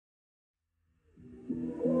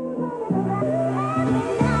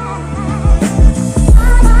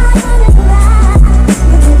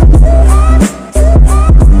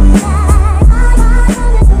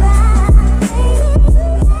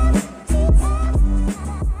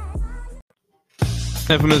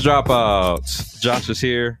Infamous dropouts. Josh is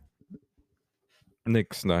here.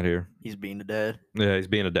 Nick's not here. He's being a dad. Yeah, he's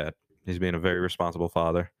being a dad. He's being a very responsible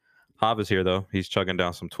father. Hav is here though. He's chugging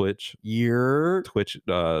down some Twitch. Twitch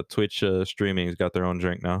streaming. He's got their own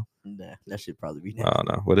drink now. Nah, that should probably be Oh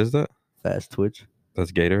no, what is that? Fast Twitch.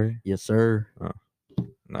 That's Gatorade. Yes, sir. Oh.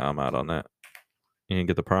 No, I'm out on that. You didn't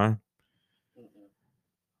get the Prime.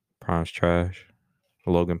 Prime's trash.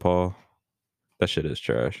 Logan Paul. That shit is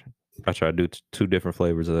trash. I tried to do two different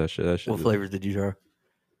flavors of that shit. What flavors did you try?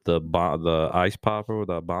 The ice popper with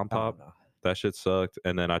the bomb pop. No. That shit sucked.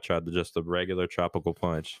 And then I tried just the regular tropical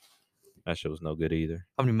punch. That shit was no good either.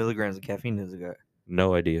 How many milligrams of caffeine does it got?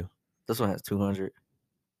 No idea. This one has 200.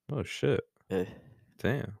 Oh shit. Yeah.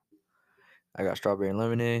 Damn. I got strawberry and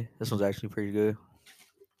lemonade. This one's actually pretty good.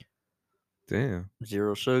 Damn.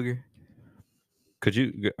 0 sugar. Could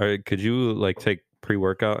you like take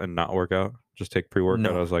pre-workout and not work out? Just take pre-workout.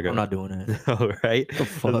 No, I was like, I'm not doing that. All right. The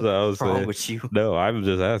fuck What's wrong with you? No, I was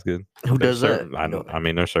just asking. Who does that? I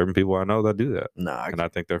mean, there's certain people I know that do that. Nah, I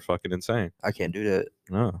think they're fucking insane. I can't do that.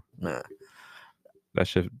 No. Nah. That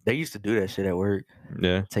shit. They used to do that shit at work.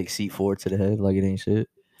 Yeah. Take C4 to the head like it ain't shit.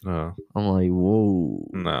 No. I'm like, whoa.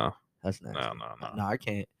 No. That's nasty. No. No, I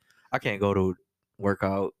can't go to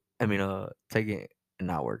workout. I mean, take it and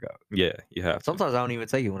not work out. Yeah, you have. Sometimes I don't even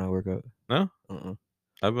take it when I work out. No. Uh-uh.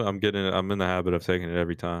 I'm in the habit of taking it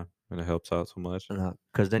every time, and it helps out so much.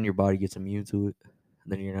 Because then your body gets immune to it, and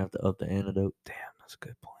then you're gonna have to up the antidote. Damn, that's a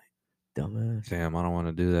good point. Dumbass. Damn, I don't want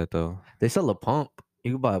to do that though. They sell a pump.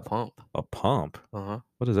 You can buy a pump. A pump? Uh-huh.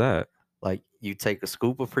 What is that? Like you take a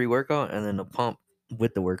scoop of pre-workout and then a pump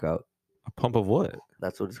with the workout. A pump of what?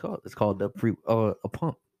 That's what it's called. It's called a pump.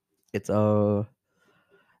 It's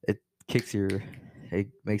it kicks it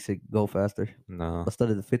makes it go faster. No.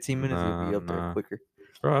 Instead of the 15 minutes, you'll be up there quicker.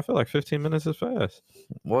 Bro, I feel like 15 minutes is fast.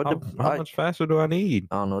 What? How much faster do I need?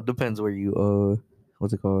 I don't know. It depends where you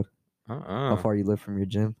what's it called? How far you live from your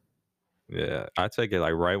gym. Yeah, I take it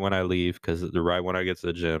like right when I leave because right when I get to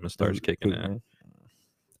the gym, it starts kicking in.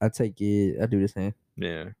 I take it. I do the same.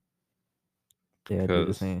 Yeah. Yeah, I do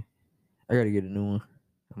the same. I gotta get a new one.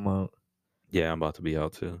 I'm out. Yeah, I'm about to be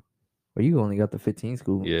out too. Well, you only got the 15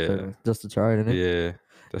 scoop. Yeah. Just to try it, innit? Yeah.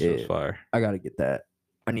 That shit was fire. I gotta get that.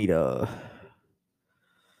 I need I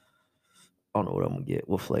don't know what I'm gonna get.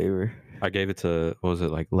 What flavor? I gave it to, what was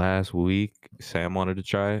it, like last week? Sam wanted to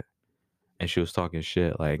try it. And she was talking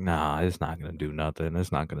shit like, nah, it's not going to do nothing.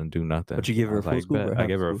 It's not going to do nothing. But you give her a full scoop? I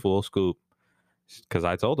gave her a full scoop. Because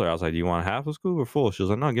I told her, I was like, do you want half a scoop or full? She was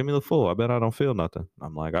like, no, give me the full. I bet I don't feel nothing.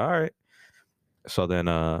 I'm like, all right. So then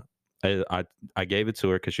I gave it to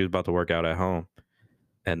her because she was about to work out at home.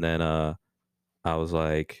 And then I was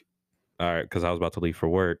like, all right, because I was about to leave for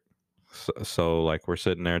work. So like we're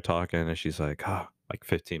sitting there talking and she's like, like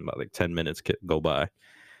 10 minutes go by.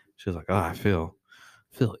 She was like, I feel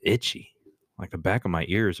itchy. Like the back of my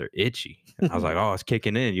ears are itchy. And I was like, oh, it's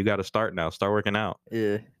kicking in. You got to start now. Start working out.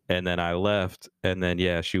 Yeah. And then I left. And then,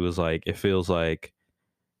 yeah, she was like, it feels like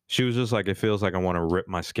I want to rip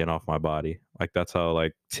my skin off my body. Like that's how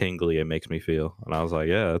like tingly it makes me feel. And I was like,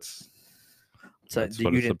 yeah, that's what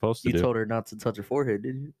it's supposed to do. You told her not to touch her forehead,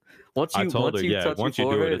 did you? Once you do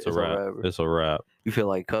it, it's a wrap. It's a wrap. You feel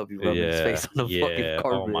like Cub, you rubbing his face on the fucking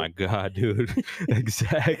carpet. Oh my God, dude.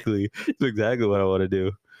 Exactly. That's exactly what I want to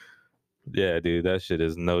do. Yeah, dude, that shit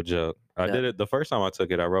is no joke. I did it the first time I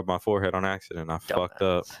took it. I rubbed my forehead on accident. I fucked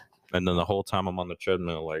up, and then the whole time I'm on the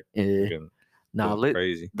treadmill, like, crazy.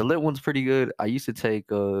 The lit one's pretty good. I used to take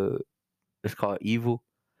it's called Evil.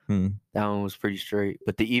 That one was pretty straight,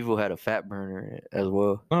 but the Evil had a fat burner as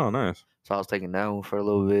well. Oh, nice. So I was taking that one for a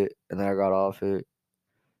little bit, and then I got off it,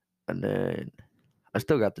 and then I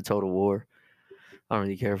still got the Total War. I don't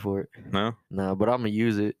really care for it. No, but I'm gonna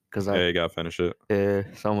use it because you gotta finish it. Yeah,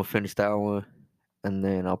 so I'm gonna finish that one, and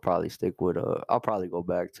then I'll probably stick with I'll probably go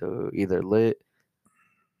back to either Lit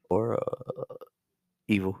or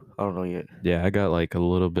Evil. I don't know yet. Yeah, I got like a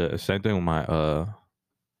little bit. Same thing with my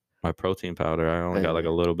my protein powder. I only got like a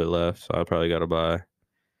little bit left, so I probably gotta buy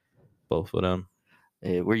both of them.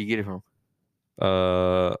 Yeah, where you get it from?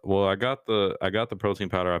 Well, I got the protein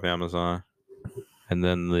powder off Amazon, and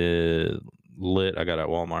then the Lit I got at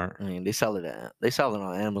Walmart. I mean, they sell it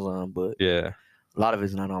on Amazon, but yeah, a lot of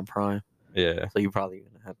it's not on Prime. Yeah, so you're probably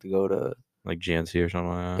gonna have to go to like GNC or something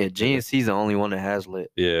like that. Yeah, GNC's the only one that has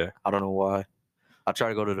Lit. Yeah, I don't know why. I tried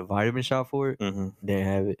to go to the vitamin shop for it. Didn't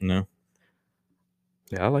have it. No.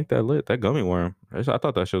 Yeah, I like that Lit. That gummy worm. I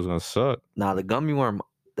thought that shit was gonna suck. Nah, the gummy worm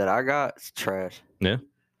that I got is trash. Yeah.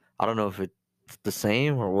 I don't know if it's the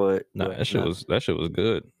same or what. Nah, that shit was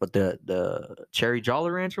good. But the Cherry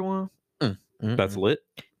Jolly Rancher one, that's Lit.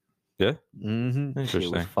 Yeah. Shit was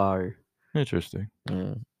Interesting. fire. Interesting.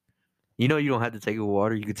 Mm. You know, you don't have to take it with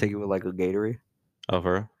water. You could take it with like a Gatorade. Oh,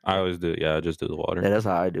 for real? I always do. Yeah, I just do the Yeah, water. that's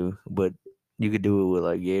how I do. But you could do it with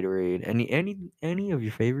like Gatorade, any of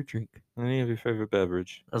your favorite drink. Any of your favorite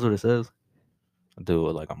beverage? That's what it says. I do it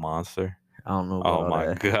with like a Monster. I don't know about Oh all my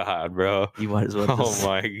that. god, bro. You might as well Oh just.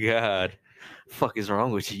 my god, Fuck is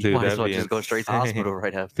wrong with you? You dude, might as that'd well be just go straight to the insane. hospital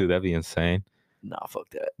right after. Dude, that'd be insane. Nah, fuck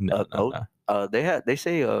that. No, no, Ghost. no. They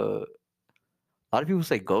say a lot of people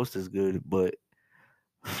say Ghost is good, but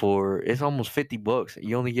it's almost $50.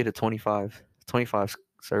 You only get a 25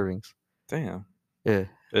 servings. Damn. Yeah.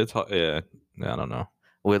 It's hot. Yeah. I don't know.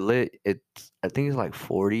 With lit, I think it's like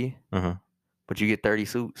 40, Uh huh. but you get 30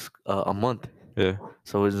 suits a month, Yeah.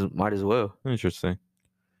 so it might as well. Interesting.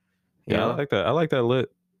 You Yeah, I know? like that. I like that lit.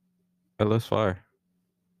 That lit's fire.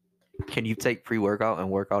 Can you take pre-workout and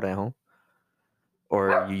work out at home,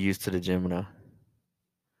 or are you used to the gym now?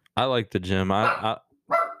 I like the gym. This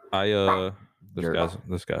You're- guy's a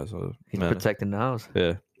He's menace. protecting the house.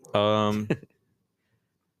 Yeah.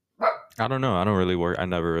 I don't know. I don't really work. I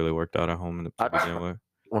never really worked out at home to begin with.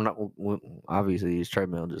 Well, not obviously it's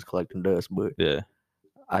treadmill just collecting dust, but Yeah.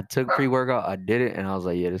 I took pre-workout, I did it, and I was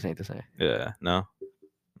like, yeah, this ain't the same. Yeah. No.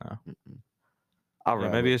 I'll Yeah,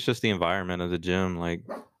 maybe it's just the environment of the gym. Like,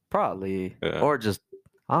 probably, yeah. or just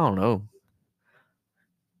I don't know.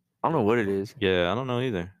 I don't know what it is. Yeah, I don't know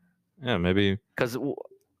either. Yeah, maybe. Because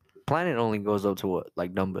Planet only goes up to what,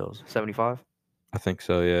 like dumbbells, 75. I think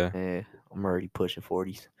so. Yeah. Yeah, I'm already pushing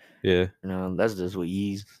 40s. Yeah. You know, that's just with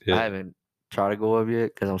ease. Yeah. I haven't tried to go up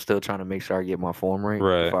yet because I'm still trying to make sure I get my form right,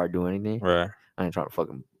 Right. before I do anything. Right. I ain't trying to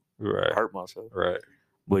fucking Right. hurt myself. Right.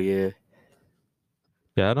 But yeah.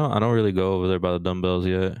 Yeah, I don't really go over there by the dumbbells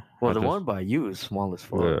yet. Well, the one by you is small as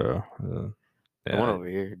fuck. Yeah. The one over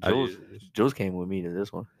here, Jules Jules came with me to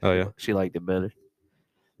this one. Oh yeah. She liked it better.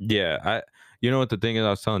 Yeah, you know what the thing is? I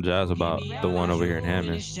was telling Jazz about the one over here in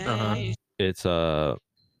Hammond. It's the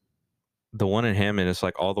one in Hammond. It's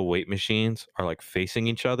like all the weight machines are like facing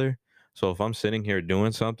each other. So if I'm sitting here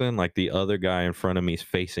doing something, like the other guy in front of me is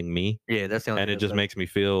facing me. Yeah, that's the only. And it just makes me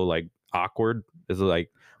feel like awkward. It's like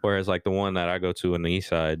whereas like the one that I go to on the east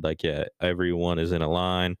side, like yeah, everyone is in a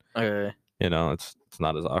line. Okay. You know, it's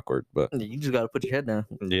not as awkward, but you just gotta put your head down.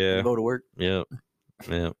 Yeah. And go to work. Yeah.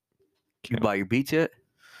 Yeah. You buy your beats yet?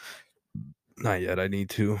 Not yet. I need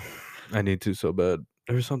to so bad.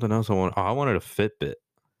 There's something else I want. Oh, I wanted a Fitbit.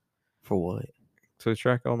 For what? To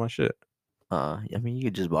track all my shit. I mean, you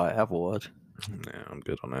could just buy an Apple Watch. Yeah, I'm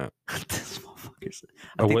good on that. This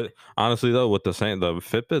motherfucker's. Honestly though, the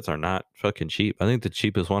Fitbits are not fucking cheap. I think the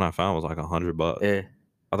cheapest one I found was like $100. Yeah.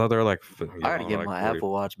 I thought they were like. I gotta get my 40.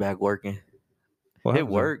 Apple Watch back working. It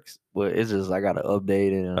works, but it's just I gotta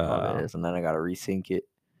update it and all this, and then I gotta resync it.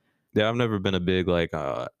 Yeah, I've never been a big like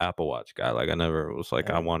Apple Watch guy. Like I never was like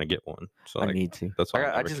I want to get one. So I need to. That's why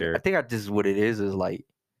I think I just what it is like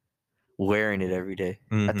wearing it every day.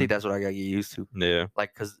 Mm-hmm. I think that's what I gotta get used to. Yeah.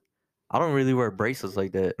 Like, cause I don't really wear bracelets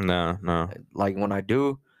like that. No. Like when I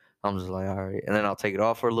do, I'm just like, all right, and then I'll take it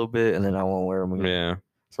off for a little bit, and then I won't wear them again. Yeah.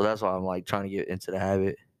 So that's why I'm like trying to get into the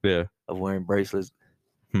habit. Yeah. Of wearing bracelets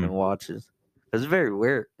and watches. It's very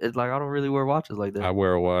weird. It's like I don't really wear watches like that. I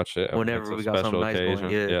wear a watch whenever we got something nice going.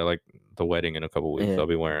 Yeah, like the wedding in a couple weeks. I'll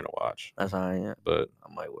be wearing a watch. That's how I am. But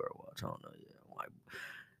I might wear a watch. I don't know. Yeah, I might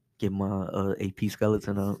get my AP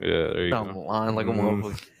skeleton up. Yeah, there you go. I'm lying like a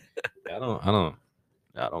motherfucker. I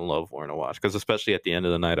don't love wearing a watch because especially at the end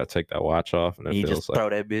of the night, I take that watch off and it you feels just like throw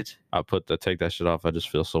that bitch. Take that shit off. I just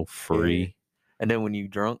feel so free. Yeah. And then when you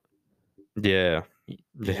drunk, yeah,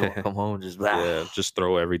 come home just just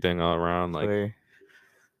throw everything all around like. Swear.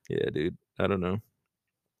 Yeah, dude. I don't know.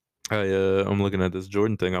 I'm looking at this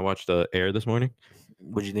Jordan thing. I watched Air this morning.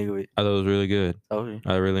 What'd you think of it? I thought it was really good. Oh,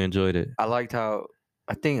 I really enjoyed it. I liked how.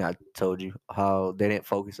 I think I told you how they didn't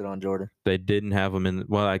focus it on Jordan. They didn't have him in.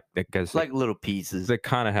 Well, I guess like little pieces. They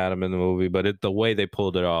kind of had him in the movie, but the way they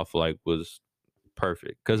pulled it off like was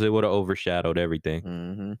perfect because it would have overshadowed everything.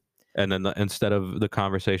 Mm-hmm. And then instead of the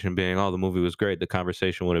conversation being, "Oh, the movie was great," the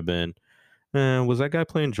conversation would have been, "Was that guy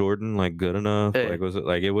playing Jordan like good enough? Hey, like was it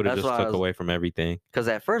like it would have just took away from everything?" Because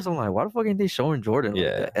at first I'm like, "Why the fuck ain't they showing Jordan?" Yeah,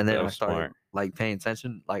 like that? And then I started smart. like paying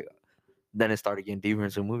attention. Like then it started getting deeper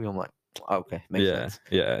into the movie. I'm like, okay, makes sense.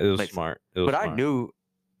 Yeah, it was smart. But I knew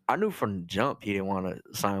from the jump he didn't want to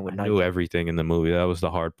sign with Nike. I knew everything in the movie. That was the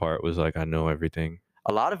hard part. Was like I know everything.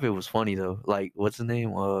 A lot of it was funny though. Like what's his name?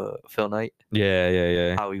 Phil Knight.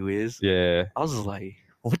 Yeah. How he is. Yeah. I was just like,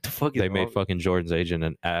 what the fuck is they made fucking Jordan's agent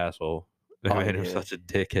an asshole. They made him such a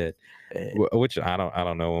dickhead. Yeah. Which I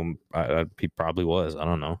don't know him. He probably was. I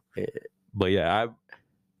don't know. Yeah. But yeah,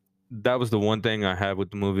 that was the one thing I had with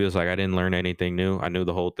the movie is like I didn't learn anything new. I knew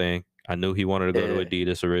the whole thing. I knew he wanted to go to Yeah.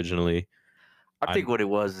 Adidas originally. I I think what it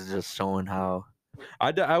was is just showing how.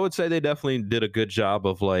 I would say they definitely did a good job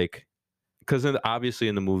of like, because obviously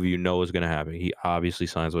in the movie you know what's gonna happen. He obviously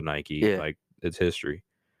signs with Nike. Yeah. Like it's history.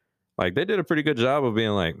 Like they did a pretty good job of being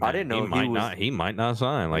like, I man, didn't know he was. he might not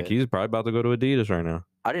sign. Like Yeah. he's probably about to go to Adidas right now.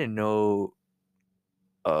 I didn't know.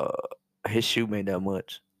 Uh, his shoe made that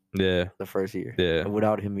much Yeah, the first year. yeah,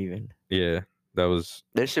 Without him even. yeah. That was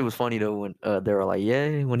That shit was funny though when they were like,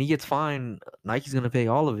 yeah, when he gets fined, Nike's gonna pay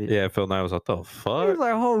all of it. yeah. Phil Knight was like, the He was fuck.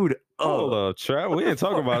 like, Hold up, Trap. what We the ain't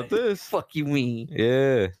talking fuck? about this. Fuck you mean?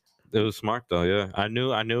 Yeah, it was smart though. Yeah, I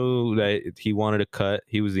knew that he wanted to cut.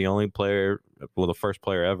 He was the only player, well, the first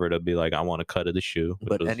player ever to be like, I want to cut of the shoe.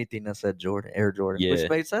 But anything that said Jordan, Air Jordan, Yeah, which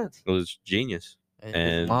made sense. it was genius. And his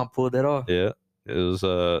And mom pulled that off. yeah, it was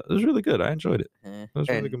really good. I enjoyed it. Yeah. It was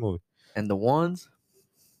a really good movie. And the ones,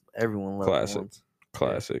 everyone loved Classic. the ones.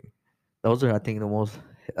 Classic. Those are, I think, the most.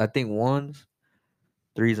 I think ones,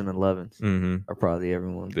 3s, and 11s Mm-hmm. are probably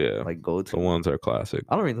everyone's like go to. The ones are classic.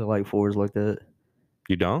 I don't really like 4s like that.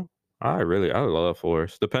 You don't? I love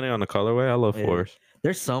 4s. Depending on the colorway, I love 4s.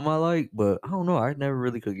 There's some I like, but I don't know. I never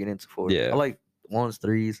really could get into 4s. Yeah. I like 1s,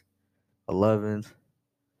 3s, 11s,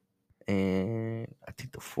 and I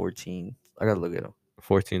think the 14s. I gotta look at them.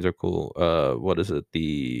 14s are cool. What is it?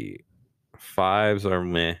 The 5s are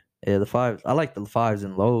meh. Yeah, the 5s. I like the 5s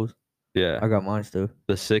and lows. Yeah. I got mine still.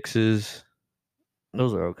 The 6s.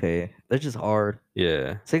 Those are okay. They're just hard.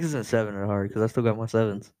 Yeah. 6s and 7 are hard because I still got my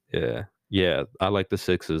 7s. Yeah. Yeah. I like the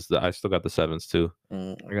 6s. I still got the 7s too.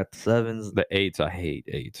 I got the 7s. The 8s, I hate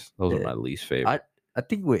 8s. Those are my least favorite. I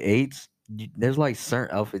think with 8s, there's like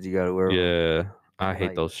certain outfits you gotta wear. Yeah. I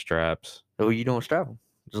hate those straps. Oh, you don't strap them.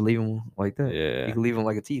 Just leave them like that. Yeah. You can leave them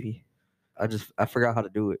like a TV. I forgot how to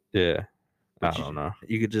do it. Yeah. I don't know.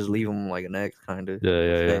 You could just leave them like an X kind of.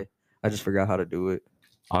 Yeah. I just forgot how to do it.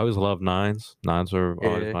 I always love 9s. 9s are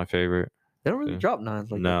always my favorite. They don't really drop 9s like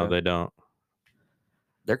that. No, they don't.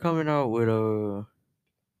 They're coming out with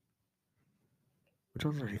which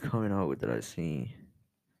ones are they coming out with that I seen?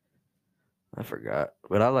 I forgot.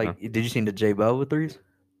 But I like. Did you see the J Balvin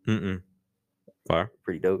 3s? Fire.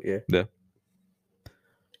 Pretty dope, yeah. Yeah.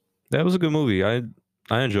 That was a good movie. I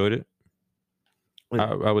enjoyed it. Yeah.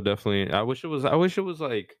 I would definitely. I wish it was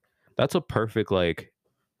like that's a perfect like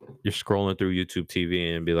you're scrolling through YouTube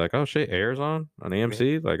TV and be like, oh shit, airs on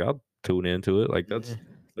AMC. Like I'll tune into it. Like that's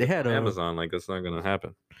they had Amazon. Like that's not gonna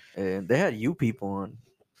happen. And they had You People on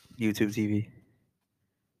YouTube TV.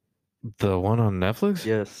 The one on Netflix?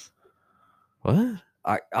 Yes. What?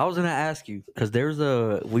 I was gonna ask you because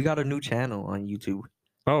we got a new channel on YouTube.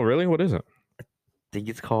 Oh really? What is it? I think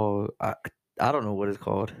it's called I don't know what it's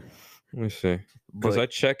called. Let me see. Because I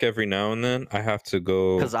check every now and then. I have to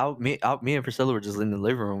go. Because me and Priscilla were just in the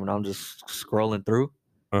living room and I'm just scrolling through.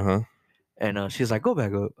 And she's like, "Go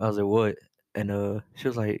back up." I was like, "What?" And she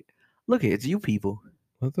was like, "Look, it's You People."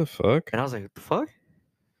 What the fuck? And I was like, "What the fuck?"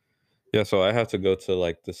 Yeah, so I have to go to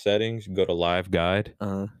like the settings, go to live guide,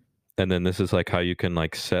 and then this is like how you can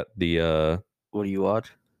like set the. What do you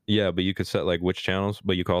watch? Yeah, but you could set like which channels,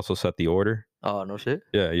 but you can also set the order. Oh no shit.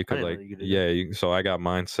 Yeah, you could like so I got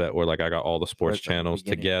mine set where like I got all the sports channels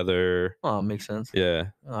together. Oh, it makes sense. Yeah.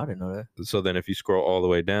 Oh, I didn't know that. So then if you scroll all the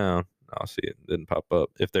way down, I'll see it didn't pop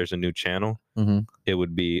up. If there's a new channel, it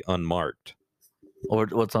would be unmarked. Or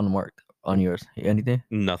what's unmarked on yours? Anything?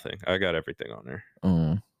 Nothing. I got everything on there.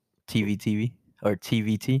 TV or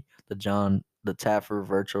TVT, the Taffer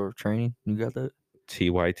Virtual Training. You got that?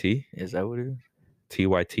 TYT? Is that what it is?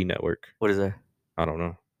 TYT Network. What is that? I don't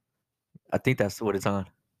know. I think that's what it's on.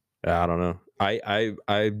 I don't know.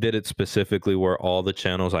 I did it specifically where all the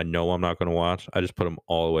channels I know I'm not going to watch, I just put them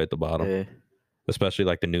all the way at the bottom. Yeah. Especially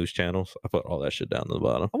like the news channels. I put all that shit down to the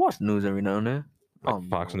bottom. I watch news every now and then. Like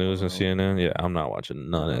Fox News and CNN. Yeah, I'm not watching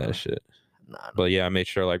none of that shit. Nah. But yeah, I made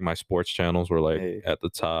sure like my sports channels were like at the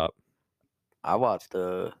top. I watched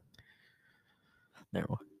Never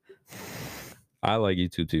mind. I like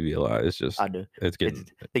YouTube TV a lot. It's just I do. It's getting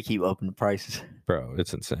they keep upping the prices. Bro,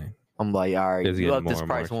 it's insane. I'm like, all right, you up this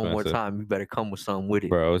price one more time, you better come with something with it.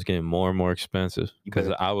 Bro, it's getting more and more expensive. Because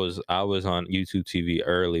I was on YouTube TV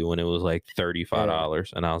early when it was like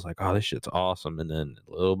 $35 and I was like, oh, this shit's awesome. And then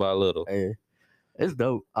little by little. It's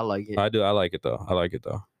dope. I like it. I do. I like it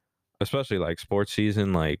though. Especially like sports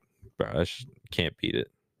season, like bro, I can't beat it.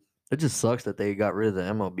 It just sucks that they got rid of the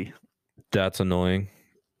MLB. That's annoying.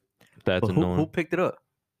 Annoying. Who picked it up?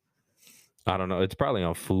 I don't know. It's probably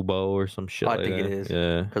on Fubo or some shit. I think it is.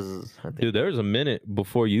 Yeah. Dude, there was a minute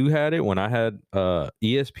before you had it when I had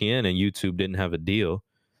ESPN and YouTube didn't have a deal,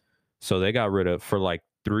 so they got rid of for like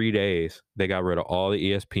 3 days, they got rid of all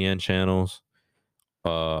the ESPN channels.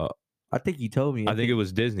 I think you told me. I think it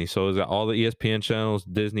was Disney. So it was all the ESPN channels,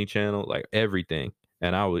 Disney Channel, like everything.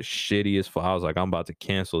 And I was shitty as fuck. I was like, I'm about to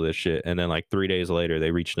cancel this shit. And then like 3 days later,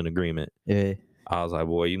 they reached an agreement. Yeah. I was like,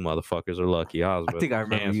 boy, you motherfuckers are lucky. I was I about think to I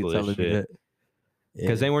remember you cancel this telling me shit. that.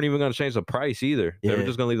 Because they weren't even going to change the price either. They were Yeah.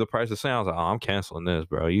 just going to leave the price the same. I was like, oh, I'm canceling this,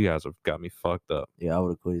 bro. You guys have got me fucked up. Yeah, I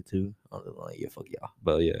would have quit it too. I was like, yeah, fuck y'all.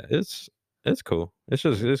 But yeah, it's cool. It's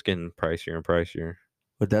getting pricier and pricier.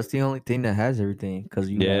 But that's the only thing that has everything. Because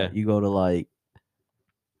you go to like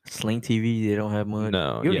Sling TV, they don't have much.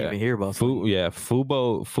 No, You don't even hear about Sling.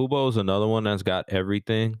 Fubo is another one that's got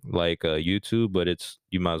everything like YouTube, but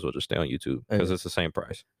you might as well just stay on YouTube because it's the same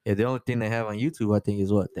price. Yeah, the only thing they have on YouTube, I think,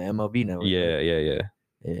 is what, the MLB network. Yeah, right?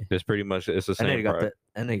 yeah. It's pretty much it's the same price.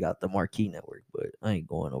 And they got the Marquee network, but I ain't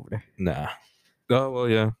going over there. Nah. Oh well,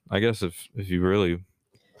 yeah. I guess if you really,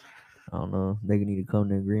 I don't know, they need to come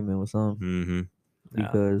to agreement with something. Mm-hmm.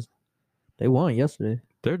 Because they won yesterday.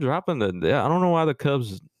 They're dropping I don't know why the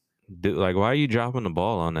Cubs do. Like, why are you dropping the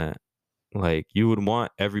ball on that? Like, you would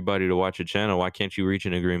want everybody to watch your channel. Why can't you reach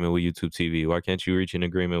an agreement with YouTube TV? Why can't you reach an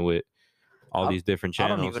agreement with all these different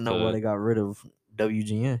channels? I don't even know why they got rid of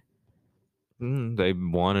WGN. They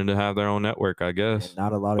wanted to have their own network, I guess. Yeah,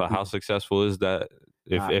 not a lot of But people. how successful is that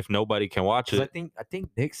if nobody can watch it? I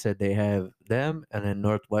think Dick said they have them and then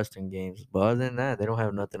Northwestern games. But other than that, they don't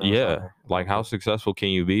have nothing else. Yeah. Like, how successful can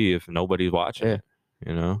you be if nobody's watching it?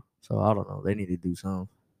 You know? So I don't know. They need to do something.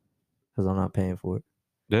 Because I'm not paying for it.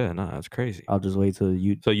 Yeah, no, that's crazy. I'll just wait till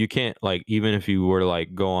you. So you can't, like, even if you were to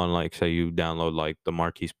like go on, like, say you download like the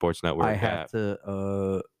Marquee Sports Network I have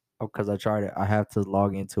to because I tried it. I have to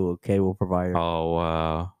log into a cable provider. Oh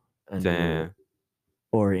wow. Damn.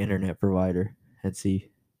 Or internet provider and see.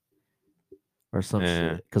 Or some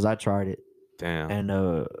shit. Because I tried it. Damn. And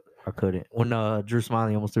I couldn't. When Drew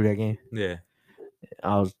Smiley almost threw that game. Yeah.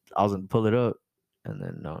 I was gonna pull it up and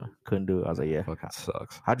then couldn't do it. I was like, yeah. Fucking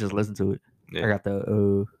sucks. I just listened to it. Yeah. I got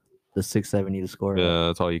the 670 to score. Yeah,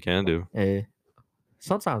 that's all you can do. Yeah.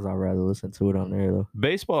 Sometimes I'd rather listen to it on there though.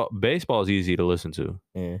 Baseball is easy to listen to.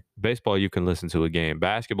 Yeah. Baseball you can listen to a game.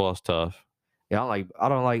 Basketball is tough. Yeah, I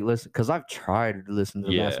don't like listen because I've tried to listen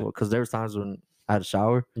to basketball because there was times when I had a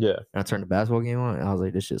shower. Yeah. And I turned the basketball game on and I was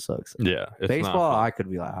like, this shit sucks. Yeah. Baseball, I could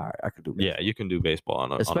be like, all right, I could do baseball. Yeah, you can do baseball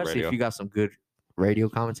on especially radio. if you got some good radio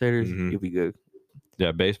commentators, you'll be good.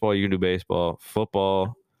 Yeah, baseball you can do baseball.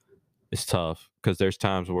 Football is tough because there's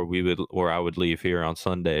times where I would leave here on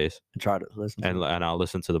Sundays and try to listen and I'll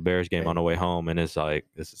listen to the Bears game on the way home and it's like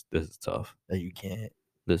this is tough. You can't.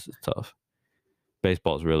 This is tough.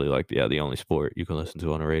 Baseball is really like the only sport you can listen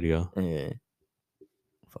to on the radio. Yeah.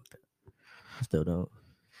 Fuck that. I still don't.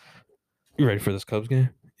 You ready for this Cubs game?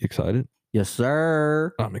 You excited? Yes,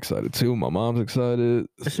 sir. I'm excited too. My mom's excited.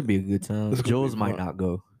 This should be a good time. Jules might not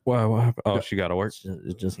go. Why? What happened? Oh, she got to work?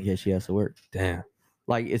 Just in case she has to work. Damn.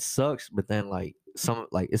 Like, it sucks, but then,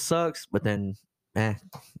 it sucks, but then,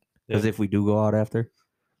 Because if we do go out after.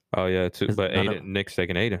 Oh, yeah, too. But Nick's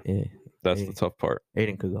taking Aiden. Yeah. That's the tough part.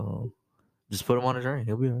 Aiden could go home. Just put him on a train.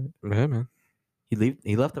 He'll be all right. Yeah, man.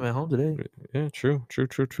 He left him at home today. Yeah, true.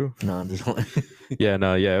 No, I'm just Yeah,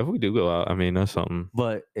 no, yeah. If we do go out, I mean, that's something.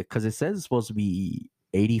 But because it says it's supposed to be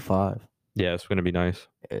 85. Yeah, it's gonna be nice.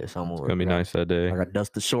 Yeah, it's gonna be nice that day. I got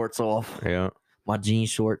dust the shorts off. Yeah. My jean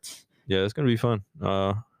shorts. Yeah, it's gonna be fun.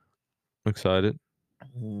 I'm excited.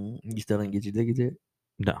 You still didn't get your tickets yet?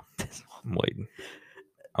 No.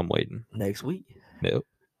 I'm waiting. Next week. Yep.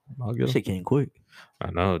 I'll get shit came quick.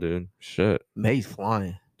 I know, dude. Shit. May's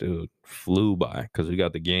flying. Dude, flew by because we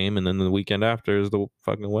got the game and then the weekend after is the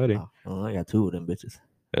fucking wedding. Oh, I got 2 of them bitches.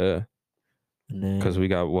 Yeah. Because we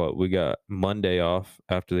got we got Monday off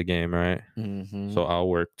after the game, right? Mm-hmm. So I'll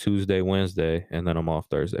work Tuesday, Wednesday, and then I'm off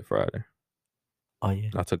Thursday, Friday. Oh,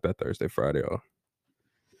 yeah. I took that Thursday, Friday off.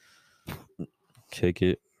 Kick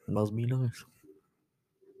it. Must be nice.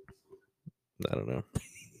 I don't know.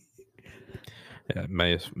 Yeah,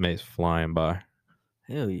 May's flying by.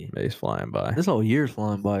 Hell yeah. May's flying by. This whole year's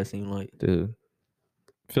flying by, it seems like. Dude.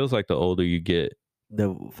 Feels like the older you get,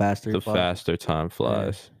 the faster time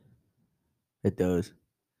flies. Yeah. It does.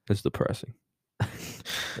 It's depressing.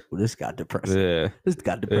 This got depressing. Yeah. This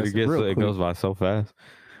got depressing. It goes by so fast.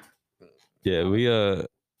 Yeah, we're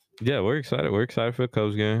excited. We're excited for the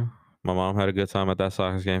Cubs game. My mom had a good time at that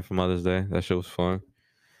Sox game for Mother's Day. That shit was fun.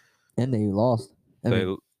 And they lost.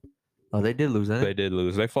 They did lose, didn't they? They did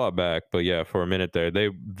lose. They fought back, but yeah, for a minute there,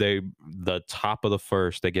 the top of the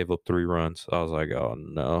first, they gave up 3 runs. I was like, oh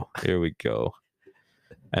no, here we go.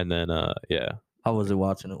 And then, yeah. How was it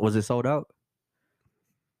watching it? Was it sold out?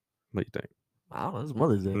 What do you think? I don't know. It's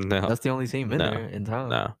Mother's Day. No, That's the only team in no, there in town.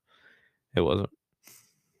 no, it wasn't.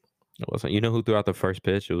 It wasn't. You know who threw out the first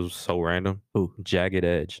pitch? It was so random. Who? Jagged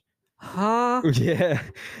Edge. Huh? Yeah,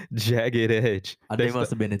 Jagged Edge. They must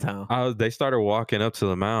have been in town. They started walking up to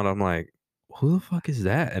the mound. I'm like, who the fuck is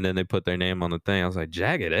that? And then they put their name on the thing. I was like,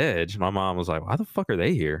 Jagged Edge. My mom was like, why the fuck are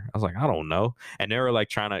they here? I was like, I don't know. And they were like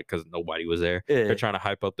trying to, because nobody was there. Yeah. They're trying to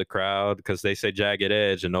hype up the crowd because they say Jagged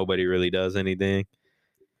Edge and nobody really does anything.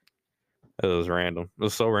 It was random. It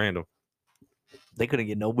was so random. They couldn't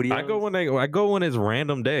get nobody else. I go when it's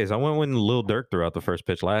random days. I went when Lil Durk threw out the first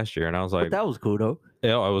pitch last year, and I was like, But that was cool though.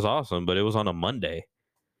 yeah, it was awesome. But it was on a Monday.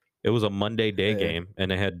 It was a Monday day game,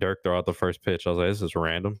 and they had Dirk throw out the first pitch. I was like, this is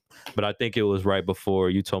random. But I think it was right before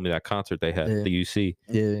you told me that concert they had, the UC.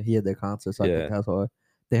 Yeah, he had that concert. So I think that's why.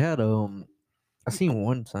 They had I seen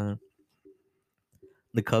one time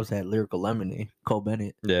the Cubs had Lyrical Lemonade, Cole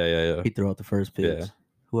Bennett. Yeah. He threw out the first pitch. Yeah.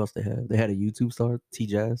 Who else they had? They had a YouTube star, T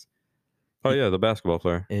Jazz. Oh yeah, the basketball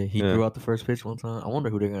player. Yeah, he threw out the first pitch one time. I wonder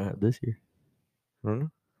who they're gonna have this year. I don't know.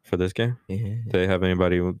 For this game? Yeah. Did they have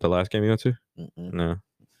anybody the last game you went to? No.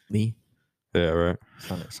 Me. Yeah, right.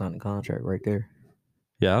 Signed a contract right there.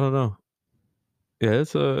 Yeah, I don't know. Yeah,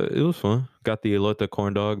 it was fun. Got the Elote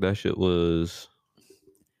corn dog. That shit was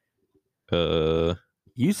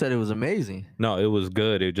You said it was amazing. No, it was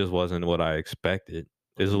good. It just wasn't what I expected.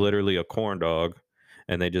 It's literally a corn dog,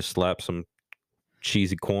 and they just slapped some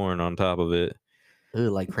cheesy corn on top of it. Ew,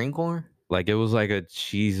 like cream corn? Like it was like a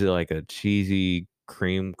cheesy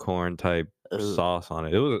cream corn type sauce on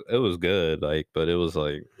it. It was good, like, but it was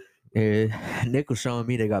like, yeah. Nick was showing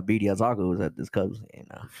me they got BDS tacos at this Cubs game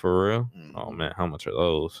now. For real? Oh man, how much are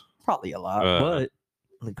those? Probably a lot, but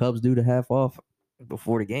the Cubs do the half off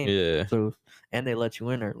before the game. Yeah. So and they let you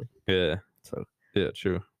in early. Yeah. So yeah,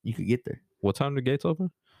 true. You could get there. What time the gates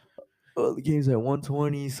open? The game's at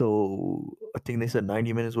 1:20, so I think they said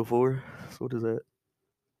 90 minutes before. So what is that?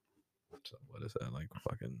 So what is that, like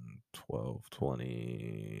fucking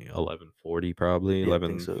 12:20, 11:40 probably,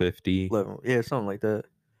 11:50? 11, yeah, something like that.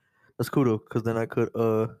 That's cool though, because then I could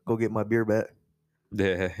go get my beer back.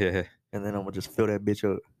 Yeah. And then I'm gonna just fill that bitch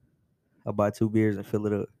up. I'll buy 2 beers and fill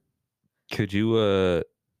it up. Could you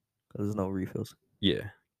Cause there's no refills. Yeah.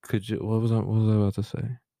 Could you what was I about to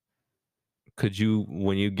say? Could you,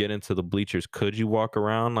 when you get into the bleachers, could you walk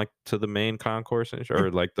around like to the main concourse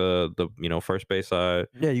or like the first base side?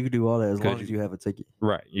 Yeah, you could do all that as long as you have a ticket.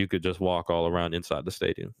 Right, you could just walk all around inside the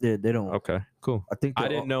stadium. Yeah, they don't. Okay, cool. I think I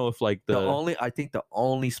didn't know if like I think the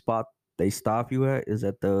only spot they stop you at is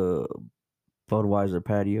at the Budweiser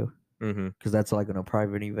patio. Because that's like in a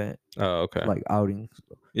private event. Oh, okay. Like outing.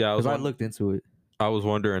 Yeah, I looked into it. I was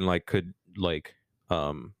wondering, like, because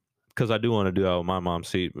I do want to do that with my mom,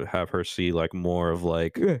 have her see like more of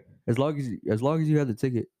like, as long as you have the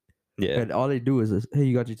ticket. Yeah. And all they do is, hey,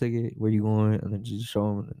 you got your ticket, where you going, and then just show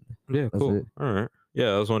them. Yeah, cool. It. All right.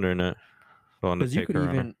 Yeah, I was wondering that. Because you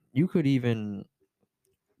could even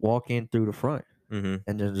walk in through the front and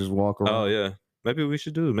then just walk around. Oh yeah, maybe we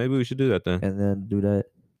should do that then. And then do that,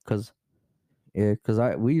 because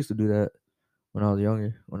we used to do that when I was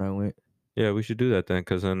younger, when I went. Yeah, we should do that then,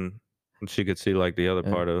 because then she could see like the other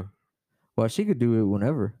part of. Well, she could do it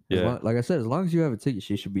whenever. Yeah. Like I said, as long as you have a ticket,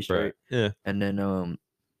 she should be straight. Right. Yeah. And then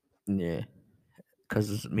yeah,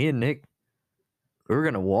 because me and Nick, we were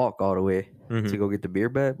gonna walk all the way to go get the beer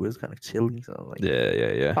back, but it's kind of chilly, so I was like,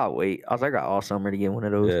 yeah. I'll wait. I was like, I got all summer to get one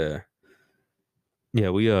of those. Yeah.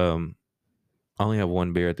 We only have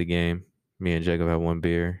one beer at the game. Me and Jacob had one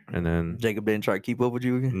beer, and then Jacob didn't try to keep up with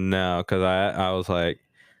you again. No, because I was like,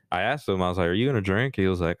 I asked him, I was like, are you gonna drink? He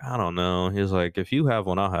was like, I don't know. He was like, if you have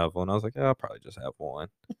one, I'll have one. I was like, yeah, I'll probably just have one.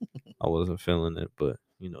 I wasn't feeling it, but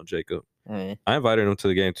Jacob. I invited him to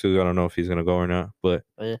the game too. I don't know if he's gonna go or not, but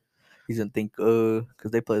he's gonna think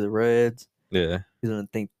because they play the Reds. Yeah. He's gonna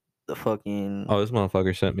think the fucking. Oh, this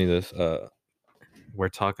motherfucker sent me this. We're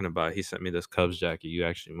talking about. He sent me this Cubs jacket. You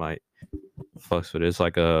actually might fucks with it. It's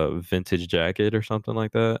like a vintage jacket or something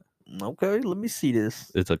like that. Okay, let me see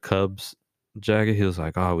this. It's a Cubs jacket. He was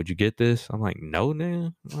like, "Oh, would you get this?" I'm like, "No,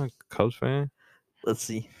 man. I'm not a Cubs fan." Let's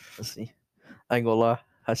see. I ain't gonna lie.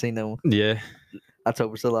 I seen that one. Yeah. I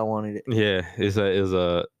told Priscilla I wanted it. Yeah.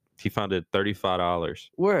 He found it $35.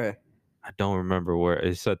 Where? I don't remember where.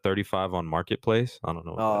 It said 35 on Marketplace. I don't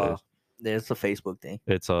know what that is. Yeah, it's a Facebook thing.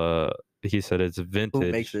 It's he said it's vintage.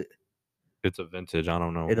 Who makes it? It's a vintage. I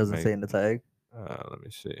don't know. It doesn't say in the tag. Let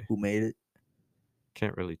me see. Who made it?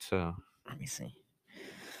 Can't really tell. Let me see.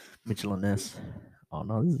 Mitchell and Ness. Oh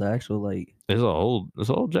no, this is actual like. It's an old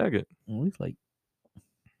jacket. It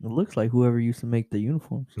looks like whoever used to make the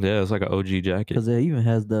uniforms. Yeah, it's like an OG jacket. Because it even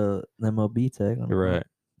has the MLB tag on it. Right.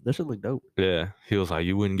 That should look dope. Yeah, he was like,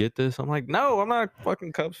 "You wouldn't get this." I'm like, "No, I'm not a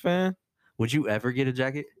fucking Cubs fan." Would you ever get a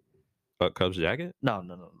jacket? But Cubs jacket? No,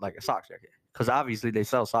 like a socks jacket. Because obviously they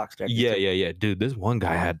sell socks jackets. Yeah, too. yeah. Dude, this one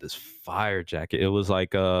guy had this fire jacket. It was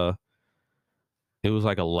like a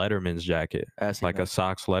Letterman's jacket, like a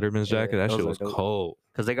Sox Letterman's jacket. That shit was cold.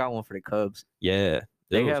 Because they got one for the Cubs. Yeah,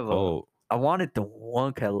 They was have cold. I wanted the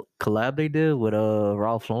one collab they did with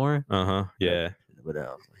Ralph Lauren. Yeah. But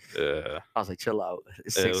Yeah. I was like, chill out.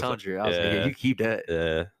 It's It was 600. I was like, yeah, you keep that.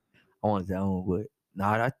 Yeah. I wanted that one, but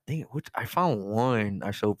I think I found one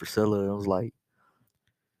I showed Priscilla. It was like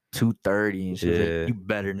 230, and she was like, "You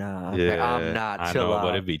better not." Yeah, like, I'm not. I Chill know, out.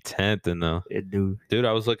 but it'd be tempting though. It do. Dude,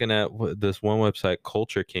 I was looking at this one website,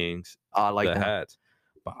 Culture Kings. I like the that. hats,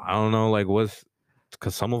 but I don't know, like what's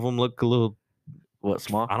because some of them look a little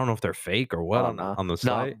small. I don't know if they're fake or what on the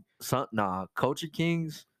site. Culture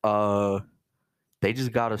Kings. They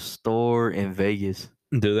just got a store in Vegas.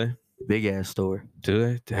 Do they? Big ass store. Do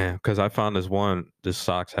they? Damn, because I found this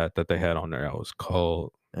Sox hat that they had on there. I was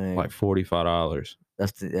cold. Dang. Like $45.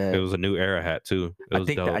 It was a New Era hat too. I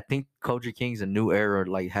think Culture Kings and New Era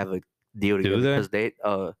like have a deal together because they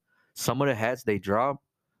some of the hats they drop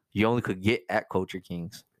you only could get at Culture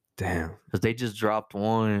Kings. Damn. Because they just dropped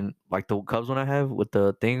one like the Cubs one I have with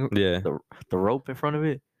the thing, the rope in front of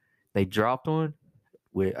it. They dropped one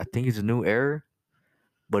with I think it's a New Era,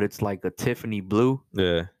 but it's like a Tiffany blue.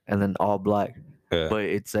 Yeah. And then all black. Yeah. But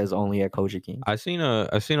it says only at Culture King. I seen on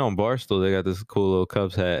Barstool they got this cool little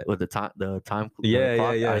Cubs hat with the time.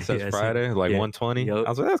 Yeah. It says Friday, like 120. Yep. I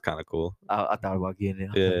was like, that's kind of cool. I thought about getting it.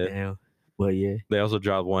 Like, damn. But yeah, they also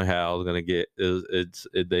dropped one hat I was gonna get.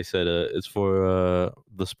 They said it's for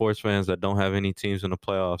the sports fans that don't have any teams in the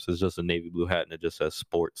playoffs. It's just a navy blue hat and it just says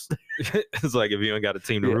sports. It's like if you ain't got a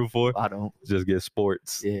team to root for, I don't just get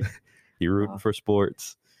sports. Yeah, you're rooting for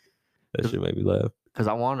sports. That shit made me laugh. Because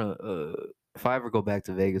I wanna, if I ever go back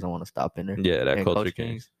to Vegas, I want to stop in there. Yeah, that Culture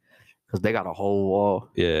Kings. Because they got a whole wall.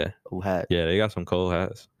 Yeah, of hats. Yeah, they got some cool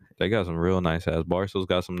hats. They got some real nice hats. Barstool's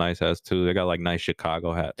got some nice hats too. They got like nice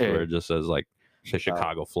Chicago hats where it just says like the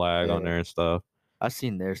Chicago flag on there and stuff. I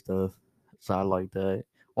seen their stuff, so I like that.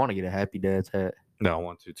 I want to get a Happy Dad's hat. No, I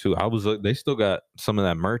want to too. They still got some of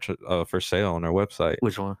that merch for sale on their website.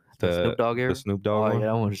 Which one? The Snoop Dogg era? The Snoop Dogg one? Yeah,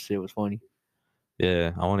 that one shit was funny.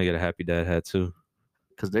 Yeah, I want to get a Happy Dad hat too.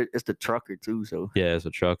 Because it's the trucker too, so. Yeah, it's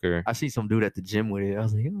a trucker. I see some dude at the gym with it. I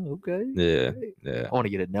was like, oh, okay. Yeah. I want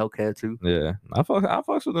to get a Nelk hat too. Yeah, I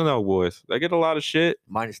fucks with the Nelk boys. They get a lot of shit.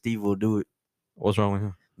 Minus Steve will do it. What's wrong with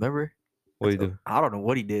him? Remember? What do you do? I don't know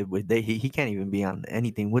what he did, but he can't even be on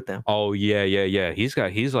anything with them. Oh yeah.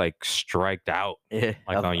 He's like striked out. Yeah,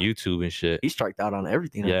 like on YouTube and shit. He's striked out on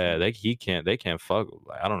everything. Yeah, they can't fuck.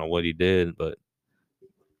 I don't know what he did, but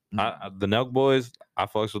the Nelk boys, I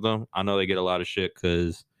fucks with them. I know they get a lot of shit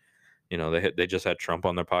because, they just had Trump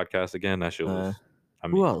on their podcast again. That shit was.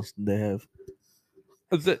 Who else did they have?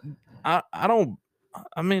 I don't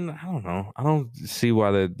know. I don't see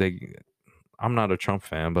why they. I'm not a Trump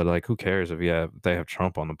fan, but like, who cares if they have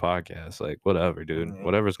Trump on the podcast? Like, whatever, dude.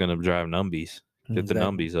 Whatever's gonna drive numbies, get the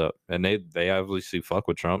numbies up, and they obviously fuck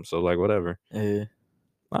with Trump, so like, whatever. Yeah.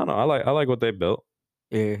 I don't know. I like what they built.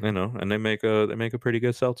 Yeah. And they make a pretty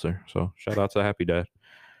good seltzer. So shout out to Happy Dad.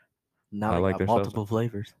 Now I like their multiple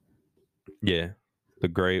flavors. Yeah, the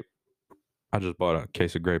grape. I just bought a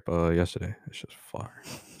case of grape yesterday. It's just fire.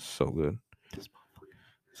 So good.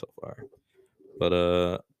 So fire. But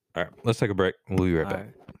all right, let's take a break. We'll be right back.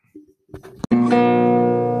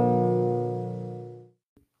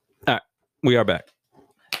 All right, we are back.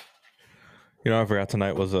 I forgot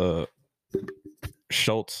tonight was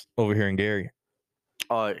Schultz over here in Gary.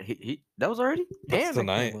 He that was already? Damn,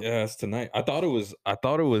 tonight. Yeah, it's tonight. I thought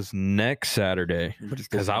it was next Saturday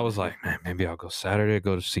because I was like, man, maybe I'll go Saturday,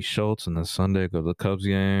 go to see Schultz, and then Sunday go to the Cubs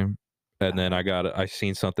game. And then I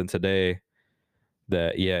seen something today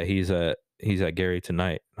that he's at Gary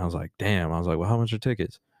tonight. And I was like, damn. I was like, well, how much are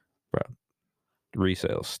tickets, bro?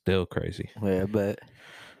 Resale still crazy. Yeah, but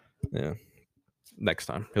yeah, next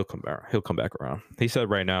time he'll come back around. He said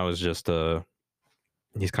right now is just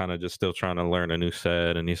he's kind of just still trying to learn a new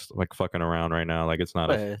set, and he's like fucking around right now. Like it's not.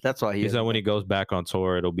 That's why he said when he goes back on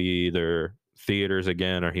tour, it'll be either theaters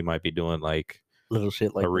again, or he might be doing like little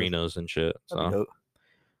shit like arenas and shit. So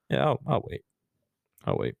yeah, I'll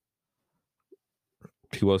wait.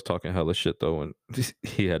 He was talking hella shit though when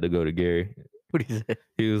he had to go to Gary. What did he say?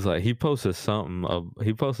 He was like, he posted something on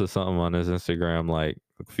his Instagram like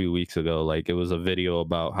a few weeks ago. Like it was a video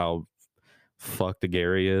about how fucked the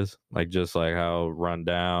Gary is, like just like how run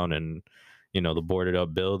down and the boarded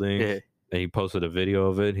up buildings. Yeah. And he posted a video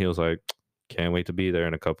of it. He was like, can't wait to be there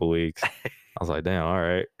in a couple weeks. I was like, damn, all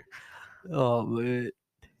right. Oh man,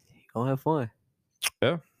 gonna have fun.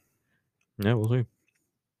 Yeah, we'll see.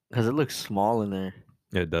 Cause it looks small in there.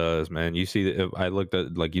 It does, man. You see, I looked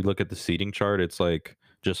at like you look at the seating chart. It's like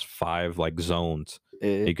just 5 like zones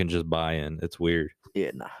you can just buy in. It's weird.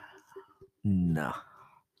 Yeah, nah.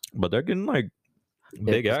 But they're getting like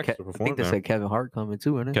big acts to I perform think they there. said Kevin Hart coming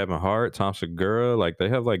too, isn't it? Kevin Hart, Tom Segura, like they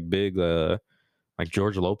have like big, like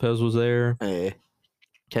George Lopez was there. Yeah.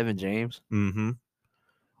 Kevin James. Mm-hmm.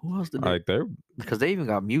 Who else did like they're because they even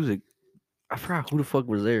got music. I forgot who the fuck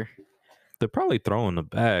was there. They're probably throwing the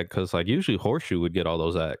bag because like usually Horseshoe would get all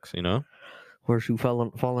those acts, you know. Horseshoe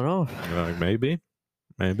falling off. Like maybe.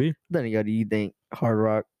 Then you think Hard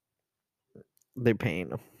Rock? They're paying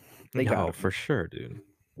them. They got it for sure, dude.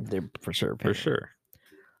 They're for sure paying. For sure.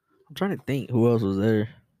 I'm trying to think who else was there.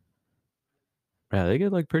 Yeah, they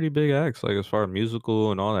get like pretty big acts, like as far as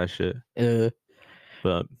musical and all that shit.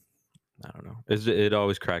 But I don't know. It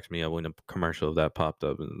always cracks me up when a commercial of that popped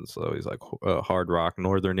up, and it's always like Hard Rock,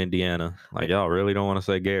 Northern Indiana. Like y'all really don't want to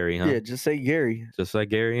say Gary, huh? Yeah, just say Gary. Just say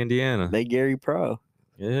Gary, Indiana. They Gary Pro.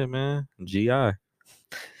 Yeah, man. GI.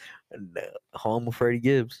 Home of Freddie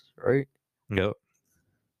Gibbs, right? Yep.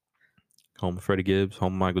 Home of Freddie Gibbs.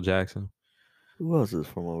 Home of Michael Jackson. Who else is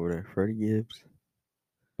from over there? Freddie Gibbs.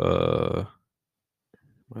 Michael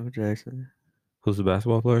Jackson. Who's the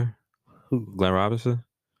basketball player? Who? Glenn Robinson.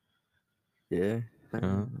 Yeah.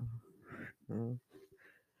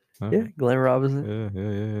 Yeah, Glenn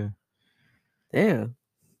Robinson. Yeah. Damn.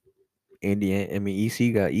 Indiana. I mean,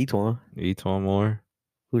 EC got Etwan. Etwan Moore.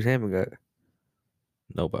 Who's Hammond got?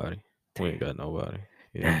 Nobody. Damn. We ain't got nobody.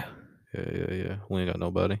 Yeah. Yeah. We ain't got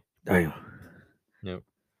nobody. Damn. Yep.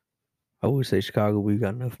 I would say Chicago. We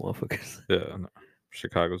got enough motherfuckers. Yeah. No.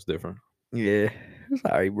 Chicago's different. Yeah. It's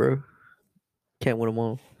all right, bro. Can't win them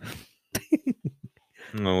all.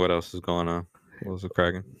 What else is going on? What's it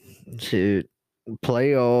cracking? Shit.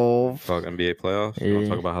 Playoffs. Fuck NBA playoffs. Yeah. You want to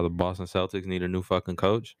talk about how the Boston Celtics need a new fucking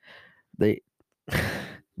coach?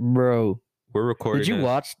 Bro. We're recording.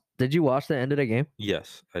 Did you watch the end of that game?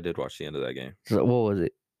 Yes, I did watch the end of that game. So what was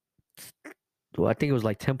it? Well, I think it was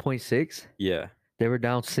like 10.6. Yeah. They were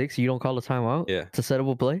down 6. You don't call a timeout? Yeah. To set up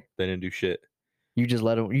a play? They didn't do shit. You just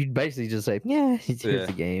let them. You basically just say, "Yeah, here's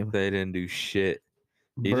the game." They didn't do shit.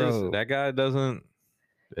 Bro, that guy doesn't.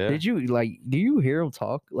 Yeah. Do you hear him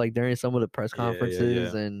talk like during some of the press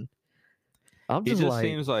conferences? And I'm just like,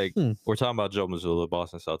 seems like we're talking about Joe Mazzulla,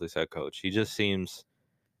 Boston Celtics head coach. He just seems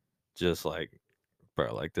just like,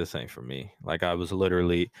 bro, like this ain't for me. Like I was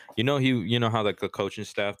literally, you know how like the coaching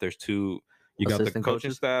staff, there's two. You got the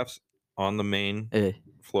coaching staffs on the main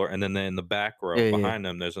floor, and then in the back row behind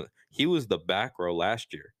them, he was the back row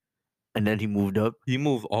last year, and then he moved up. He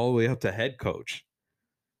moved all the way up to head coach.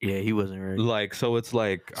 Yeah, he wasn't right. Like, so it's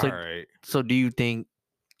like, all right. So do you think?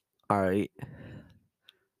 All right.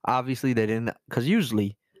 Obviously, they didn't, because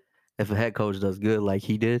usually, if a head coach does good like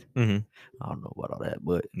he did, I don't know about all that,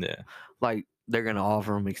 but like they're gonna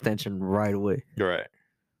offer him extension right away. Right.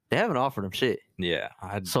 They haven't offered him shit. Yeah.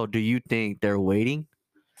 So do you think they're waiting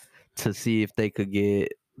to see if they could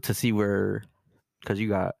get to see where? Because you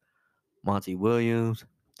got Monty Williams,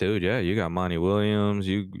 dude. Yeah, you got Monty Williams.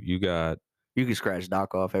 You got. You can scratch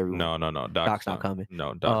Doc off everyone. No. Doc's not coming.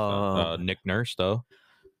 No, Doc's not. Nick Nurse though.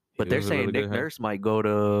 But they're saying really Nick Nurse might go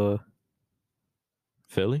to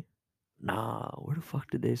Philly. Nah, where the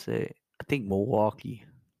fuck did they say? I think Milwaukee.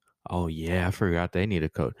 Oh yeah, I forgot they need a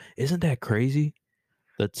coach. Isn't that crazy?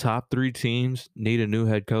 The top 3 teams need a new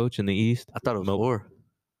head coach in the East. I thought it was 4.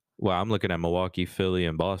 Well, I'm looking at Milwaukee, Philly,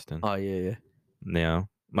 and Boston. Oh yeah. Yeah.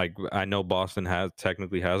 Like I know Boston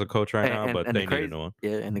technically has a coach right now, but they need a new one.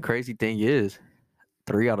 Yeah, and the crazy thing is,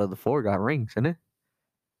 3 out of the 4 got rings, isn't it?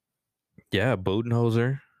 Yeah,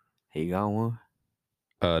 Budenholzer. He got one.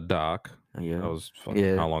 Doc. Yeah. That was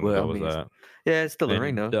fucking, how long ago was that? Yeah, it's still a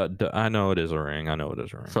ring though. I know it is a ring.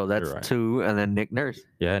 So that's 2, and then Nick Nurse.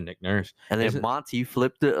 Yeah, Nick Nurse. And then Monty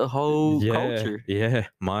flipped the whole culture. Yeah,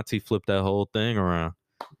 Monty flipped that whole thing around.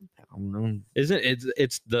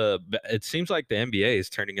 It seems like the NBA is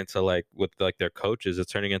turning into like with like their coaches, it's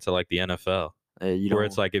turning into like the NFL. Where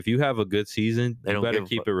it's like if you have a good season, you better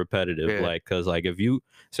keep it repetitive. Yeah. Like, because like if you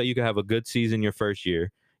say you can have a good season your first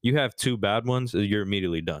year, you have 2 bad ones, you're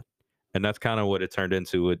immediately done. And that's kind of what it turned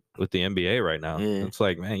into with the NBA right now. Yeah. It's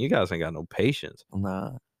like, man, you guys ain't got no patience.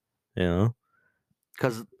 Nah. You know?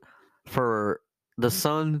 Because for the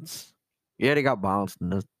Suns, they got bounced in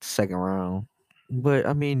the second round. But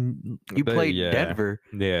I mean, you played Denver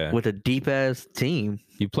with a deep ass team.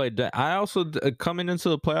 You played. I also coming into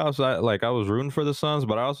the playoffs. I was rooting for the Suns,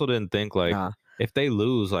 but I also didn't think like if they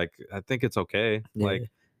lose, like I think it's okay. Yeah.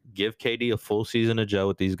 Like give KD a full season to gel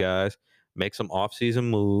with these guys, make some off-season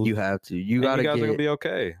moves. You have to. You guys are gonna be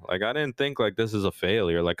okay. Like, I didn't think like this is a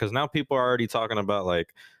failure. Like, because now people are already talking about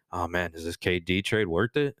like, oh man, is this KD trade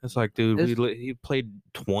worth it? It's like, dude, he played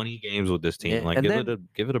 20 games with this team. Like,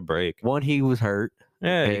 give it a break. One, he was hurt.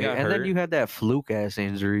 Yeah, he got hurt. And then you had that fluke ass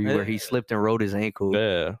injury where he slipped and rolled his ankle.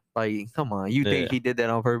 Yeah, like, come on, you think he did that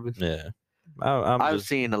on purpose? Yeah, I've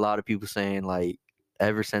seen a lot of people saying like,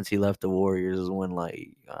 ever since he left the Warriors is when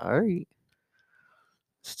like, all right,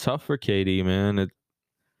 it's tough for KD, man.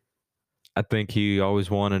 I think he always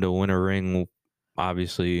wanted to win a ring.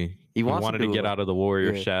 Obviously, he wanted to get out of the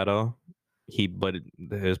Warriors shadow. But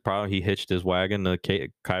his problem, he hitched his wagon to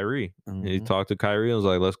Kyrie. Mm-hmm. He talked to Kyrie and was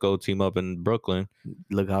like, "Let's go team up in Brooklyn."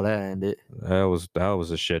 Look how that ended. That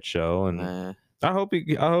was a shit show, and I hope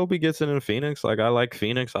he gets it in Phoenix. Like, I like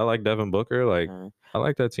Phoenix. I like Devin Booker. Like, I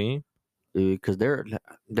like that team. Because they're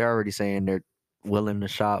already saying they're willing to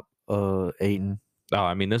shop Ayton. Oh,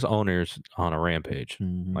 I mean, this owner's on a rampage.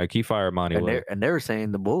 Mm-hmm. Like, he fired Monty Williams. And they were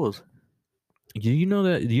saying the Bulls. Do you know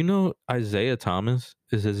that? Do you know Isaiah Thomas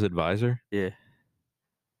is his advisor? Yeah.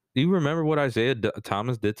 Do you remember what Isaiah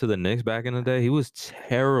Thomas did to the Knicks back in the day? He was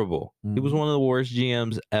terrible. Mm-hmm. He was one of the worst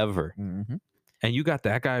GMs ever. Mm-hmm. And you got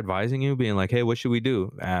that guy advising you, being like, "Hey, what should we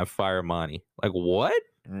do?" Fire Monty. Like, what?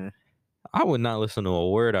 I would not listen to a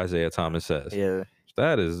word Isaiah Thomas says. Yeah.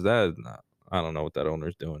 That. I don't know what that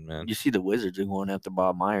owner's doing, man. You see the Wizards are going after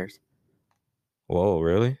Bob Myers. Whoa,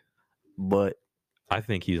 really? But I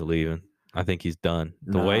think he's leaving. I think he's done.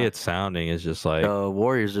 The way it's sounding is just like the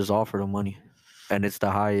Warriors just offered him money, and it's the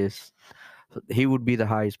highest. He would be the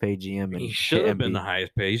highest paid GM. He should have been the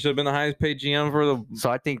highest paid. He should have been the highest paid GM for the. So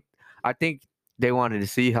I think they wanted to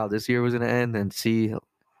see how this year was going to end and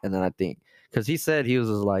then I think because he said he was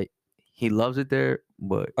just like he loves it there,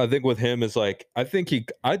 but I think with him is like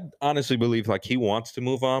I honestly believe like he wants to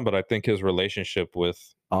move on, but I think his relationship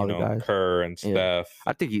with all the guys, Kerr and Steph,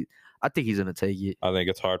 I think he's gonna take it. I think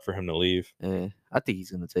it's hard for him to leave. Yeah, I think he's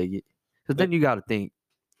gonna take it. Because then you got to think,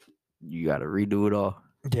 you got to redo it all.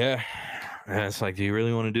 Yeah, and it's like, do you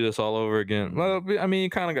really want to do this all over again? Well, I mean, you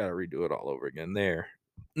kind of got to redo it all over again. There,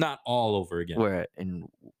 not all over again. Where in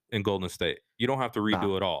Golden State, you don't have to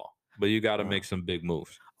redo it all, but you got to make some big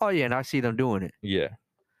moves. Oh yeah, and I see them doing it. Yeah,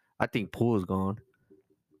 I think Poole's gone.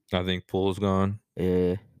 I think Poole's gone.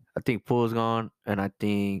 Yeah, I think Poole's gone, and I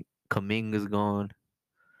think Kuminga's gone.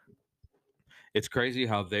 It's crazy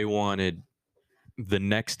how they wanted the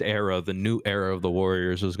next era, the new era of the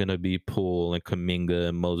Warriors was going to be Poole and Kuminga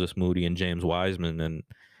and Moses Moody and James Wiseman, and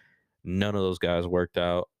none of those guys worked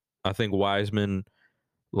out. I think Wiseman,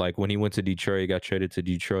 like when he went to Detroit, he got traded to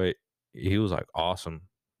Detroit. He was like awesome,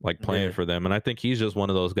 like playing for them. And I think he's just one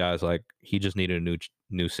of those guys, like he just needed a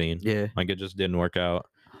new scene. Yeah. Like it just didn't work out.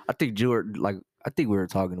 I think we were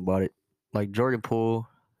talking about it. Like Jordan Poole,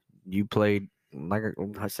 you played like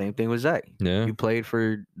the same thing with Zach. Yeah. You played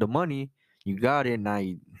for the money. You got it. Now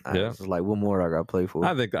it's like, what more I got to play for?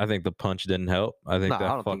 I think the punch didn't help. I think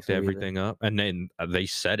that fucked everything up. And then they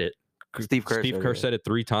said it. Steve Kerr said it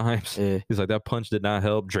 3 times. Yeah. He's like, that punch did not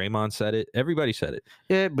help. Draymond said it. Everybody said it.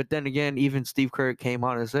 Yeah, but then again, even Steve Kerr came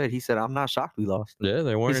on and said, I'm not shocked we lost. Yeah,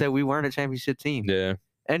 they weren't. He said we weren't a championship team. Yeah.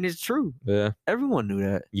 And it's true. Yeah. Everyone knew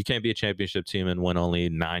that. You can't be a championship team and win only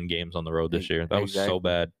 9 games on the road this year. That was so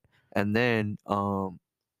bad. And then,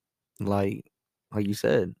 like you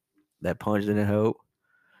said, that punch didn't help.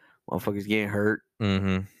 Motherfuckers getting hurt.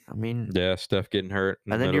 Mm-hmm. I mean, yeah, Steph getting hurt.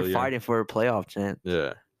 And then you're fighting for a playoff chance.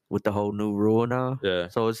 Yeah. With the whole new rule now. Yeah.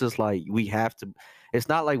 So it's just like we have to. It's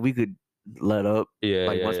not like we could let up. Yeah.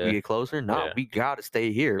 Like once we get closer. No, we got to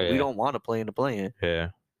stay here. Yeah. We don't want to play in the play-in. Yeah.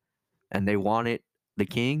 And they wanted the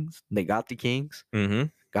Kings. They got the Kings. Mm-hmm.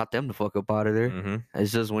 Got them the fuck up out of there. Mm-hmm.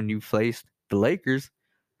 It's just when you faced the Lakers,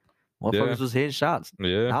 motherfuckers was hitting shots.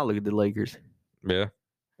 Yeah. Now look at the Lakers. Yeah.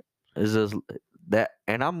 It's just that,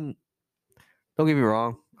 and don't get me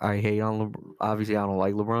wrong. I hate on LeBron. Obviously, I don't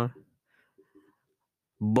like LeBron.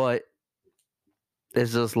 But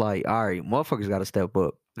it's just like, all right, motherfuckers got to step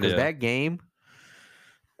up. Because that game,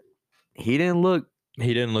 he didn't look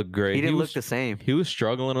great. He didn't look the same. He was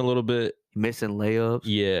struggling a little bit. Missing layups.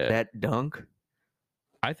 Yeah. That dunk.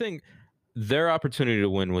 I think their opportunity to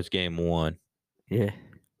win was game 1. Yeah.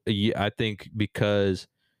 I think because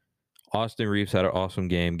Austin Reeves had an awesome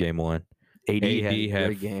game 1. AD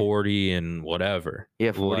had 40 and whatever.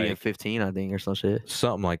 Yeah, 40 and 15, I think, or some shit.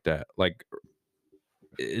 Something like that. Like,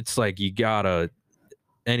 it's like you gotta,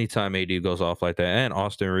 anytime AD goes off like that, and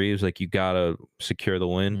Austin Reeves, like you gotta secure the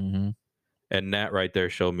win. Mm-hmm. And that right there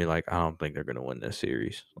showed me, like, I don't think they're gonna win this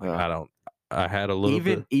series. Like, I had a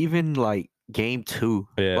little even like game 2.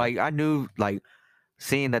 Yeah. Like I knew, like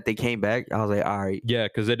seeing that they came back, I was like, all right. Yeah,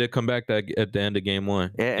 because they did come back at the end of game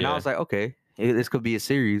 1. Yeah, and I was like, okay, this could be a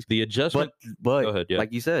series. The adjustment. But Go ahead, yeah.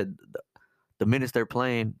 like you said, the minutes they're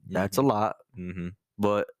playing, that's a lot.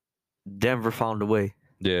 But Denver found a way.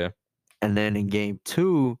 Yeah. And then in game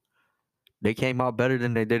 2, they came out better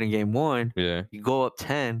than they did in game 1. Yeah. You go up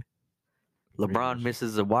 10. LeBron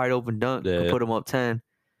misses a wide open dunk to put him up 10.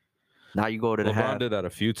 Now you go to the half. LeBron did that a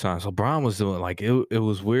few times. LeBron was doing like it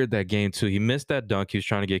was weird that game too. He missed that dunk. He was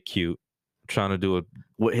trying to get cute, trying to do it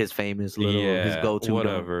with his famous little his go-to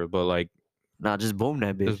whatever. Dunk. But like, nah, just boom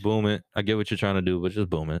that bitch. Just boom it. I get what you're trying to do, but just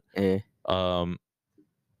boom it. Yeah.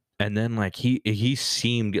 And then like he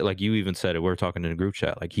seemed like you even said it. We were talking in the group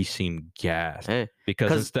chat. Like he seemed gassed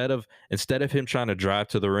because instead of him trying to drive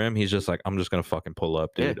to the rim, he's just like, I'm just gonna fucking pull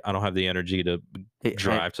up, dude. I don't have the energy to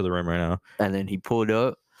drive to the rim right now. And then he pulled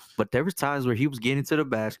up. But there was times where he was getting to the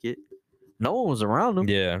basket. No one was around him.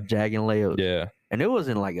 Yeah. Jagging layups. Yeah. And it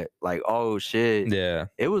wasn't like oh shit. Yeah.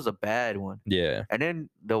 It was a bad one. Yeah. And then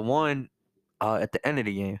the one at the end of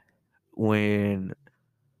the game when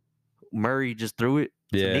Murray just threw it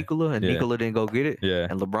to Nikola and Nikola didn't go get it. Yeah.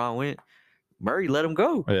 And LeBron went. Murray let him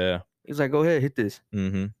go. Yeah. He's like, go ahead, hit this.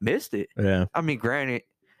 Missed it. Yeah. I mean, granted,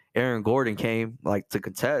 Aaron Gordon came like to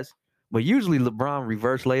contest, but usually LeBron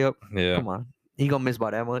reverse layup. Yeah. Come on. He gonna miss by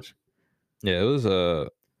that much. Yeah, it was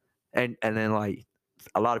and then like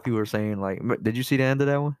a lot of people are saying like, did you see the end of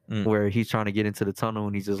that one where he's trying to get into the tunnel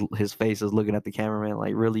and his face is looking at the cameraman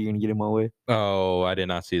like, really, you're gonna get in my way? Oh, I did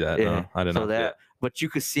not see that. Yeah. No, I did not see that. But you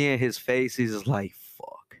could see in his face, he's just like,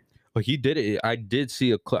 fuck. But he did it. I did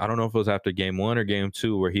see a clip. I don't know if it was after game 1 or game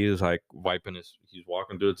 2 where he was like he's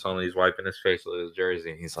walking through the tunnel, he's wiping his face with his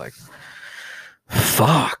jersey, and he's like,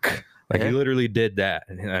 fuck. Like he literally did that,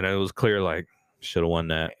 and it was clear like should have won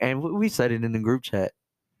that. And we said it in the group chat.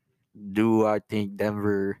 Do I think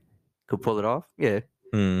Denver could pull it off? Yeah.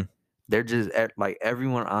 They're just like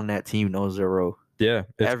everyone on that team knows their role. Yeah,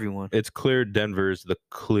 everyone. It's clear Denver's the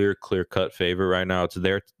clear cut favorite right now. It's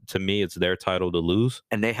their title to lose,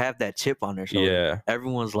 and they have that chip on their shoulder. Yeah,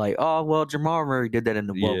 everyone's like, oh well, Jamal Murray did that in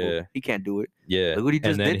the bubble. Yeah. He can't do it. Yeah, look what he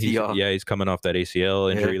just did to y'all. Yeah, he's coming off that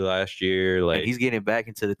ACL injury last year. Like and he's getting back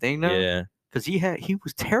into the thing now. Yeah, because he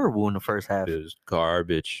was terrible in the first half. It was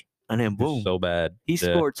garbage. And then boom, so bad. He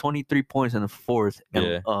scored 23 points in the fourth,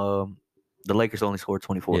 and the Lakers only scored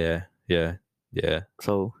 24. Yeah.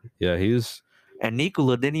 So he was. And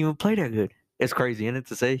Nikola didn't even play that good. It's crazy, isn't it,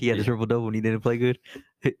 to say he had a triple double when he didn't play good?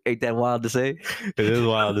 Ain't that wild to say? It is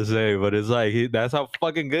wild to say, but it's like that's how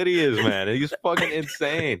fucking good he is, man. He's fucking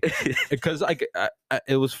insane. Because like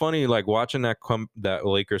it was funny, like watching that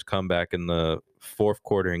Lakers comeback in the fourth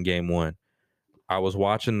quarter in game 1. I was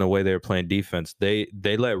watching the way they were playing defense. They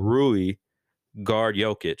let Rui guard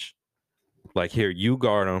Jokic. Like, here, you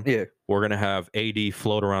guard him. Yeah. We're going to have AD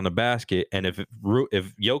float around the basket. And if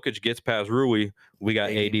Jokic gets past Rui, we got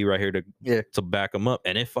AD right here to back him up.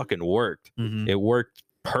 And it fucking worked. It worked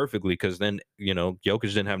perfectly because then, Jokic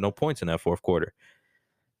didn't have no points in that fourth quarter.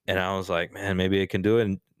 And I was like, man, maybe it can do it.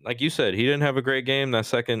 And like you said, he didn't have a great game that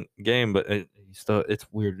second game, but it's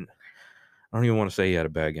weird. I don't even want to say he had a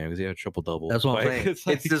bad game because he had a triple-double. That's what I'm saying.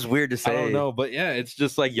 It's just weird to say. I don't know. But, yeah, it's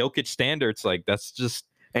just like Jokic standards. Like, that's just.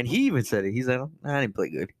 And he even said it. He's like, I didn't play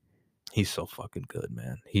good. He's so fucking good,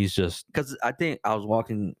 man. He's just. Because I think I was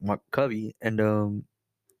walking my cubby, and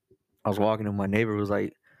I was walking, and my neighbor was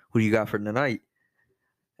like, who do you got for tonight?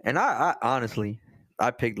 And I honestly,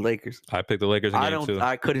 I picked the Lakers. I picked the Lakers in game 2.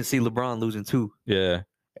 I couldn't see LeBron losing 2. Yeah.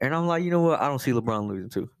 And I'm like, you know what? I don't see LeBron losing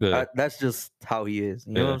 2. Yeah. That's just how he is.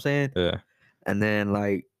 You know what I'm saying? Yeah. And then,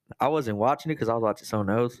 like, I wasn't watching it because I was watching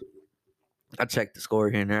something else. I checked the score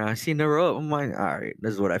here and there. I seen they were up. I'm like, all right,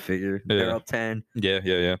 this is what I figured. Yeah. They're up 10.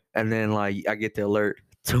 Yeah. And then, like, I get the alert.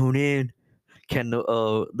 Tune in. Can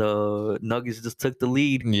the Nuggets just took the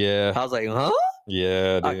lead? Yeah. I was like, huh?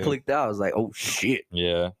 Yeah, dude. I clicked out. I was like, oh, shit.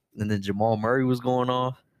 Yeah. And then Jamal Murray was going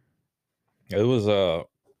off. It was,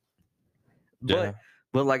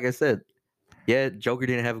 But like I said, yeah, Joker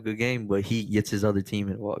didn't have a good game, but he gets his other team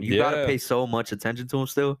involved. You got to pay so much attention to him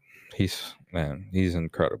still. He's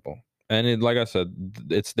incredible. And like I said,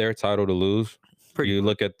 it's their title to lose. You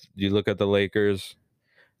look at the Lakers,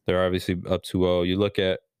 they're obviously up 2-0. You look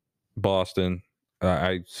at Boston.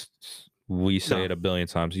 We say it a billion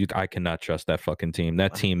times. I cannot trust that fucking team.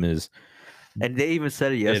 That team is. And they even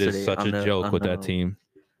said it yesterday. It is such a joke with that team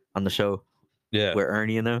on the show. Yeah, with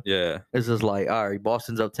Ernie in them. Yeah, it's just like, all right,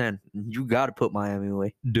 Boston's up 10. You got to put Miami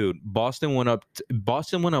away, dude. Boston went up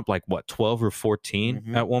like what 12 or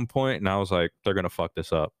 14 at one point, and I was like, they're gonna fuck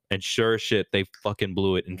this up. And sure as shit, they fucking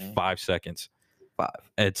blew it in 5 seconds. 5.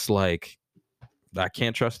 It's like, I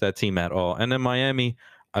can't trust that team at all. And then Miami,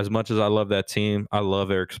 as much as I love that team, I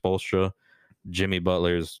love Eric Spoelstra. Jimmy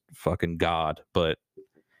Butler's fucking god, but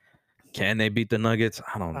can they beat the Nuggets?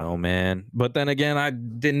 I don't know, man. But then again, I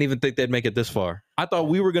didn't even think they'd make it this far. I thought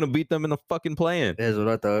we were gonna beat them in the fucking play-in. That's what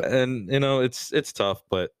I thought. And it's tough,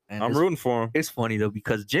 but I'm rooting for him. It's funny though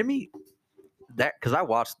because Jimmy, because I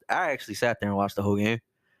actually sat there and watched the whole game.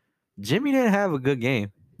 Jimmy didn't have a good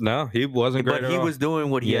game. No, he wasn't great. But he was doing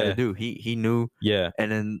what he had to do. He knew. Yeah.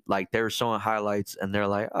 And then like they were showing highlights, and they're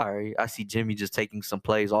like, "All right, I see Jimmy just taking some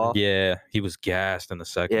plays off." Yeah, he was gassed in the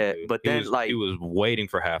second. Yeah, dude. but then he was waiting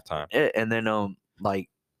for halftime. And then like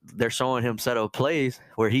they're showing him set up plays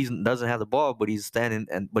where he doesn't have the ball, but he's standing,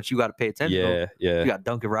 but you got to pay attention. Yeah. You got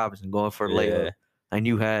Duncan Robinson going for a layup, and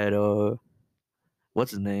you had what's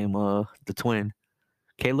his name? The twin,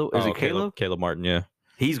 Caleb. Is it Caleb? Caleb Martin. Yeah.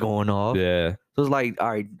 He's going off. Yeah. So it's like,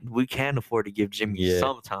 all right, we can afford to give Jimmy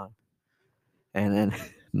some time. And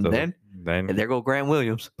then there go Grant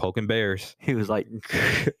Williams. Poking bears. He was like,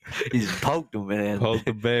 he just poked him, man. Poked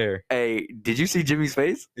the bear. Hey, did you see Jimmy's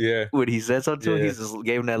face? Yeah. When he said something to him, he just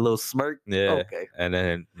gave him that little smirk. Yeah. Okay. And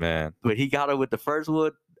then, man. When he got him with the first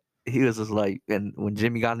one, he was just like, and when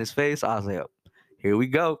Jimmy got in his face, I was like, here we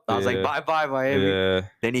go. I was like, bye-bye, Miami. Yeah.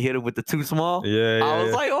 Then he hit him with the too small. Yeah. I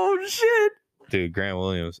was like, oh, shit. Dude, Grant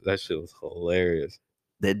Williams, that shit was hilarious.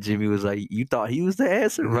 That Jimmy was like, you thought he was the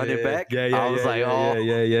answer running back? Yeah. I was like, oh.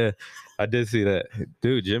 Yeah. I did see that.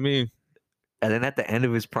 Dude, Jimmy. And then at the end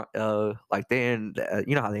of his, like then,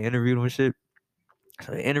 you know how they interviewed him and shit?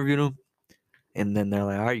 So they interviewed him. And then they're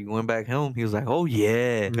like, all right, you going back home? He was like, oh,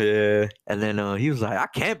 yeah. Yeah. And then he was like, I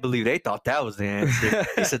can't believe they thought that was the answer.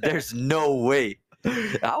 He said, there's no way.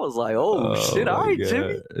 I was like, oh shit, all right, God.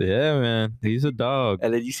 Jimmy. Yeah, man. He's a dog.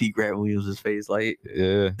 And then you see Grant Williams' face like,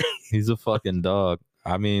 yeah, he's a fucking dog.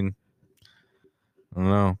 I mean, I don't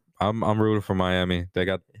know. I'm rooting for Miami. They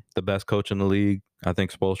got the best coach in the league. I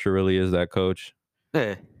think Spoelstra really is that coach.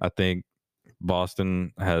 Yeah. I think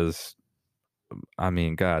Boston has, I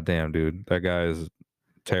mean, goddamn, dude. That guy is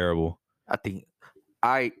terrible. I was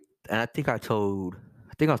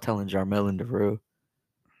telling Jarmel and DeVrew,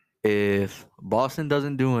 if Boston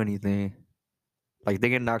doesn't do anything, like they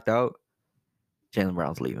get knocked out, Jaylen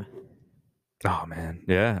Brown's leaving. Oh man,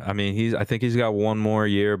 yeah. I mean, I think he's got one more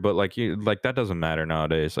year, but like that doesn't matter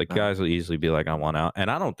nowadays. Like guys will easily be like, I want out,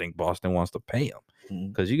 and I don't think Boston wants to pay him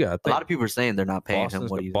because you got a lot of people are saying they're not paying him.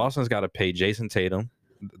 Boston's got to pay Jason Tatum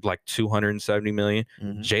like $270 million.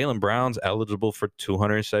 Jaylen Brown's eligible for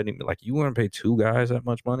 $270 million. Like you want to pay two guys that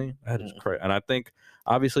much money? That is crazy. And I think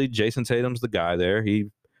obviously Jason Tatum's the guy there.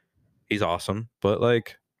 He's awesome, but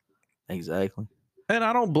like exactly. And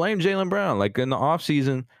I don't blame Jaylen Brown. Like in the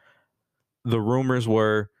offseason, the rumors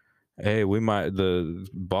were, hey, the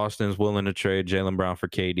Boston's willing to trade Jaylen Brown for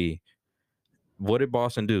KD. What did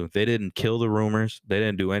Boston do? They didn't kill the rumors. They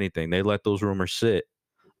didn't do anything. They let those rumors sit.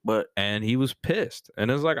 And he was pissed.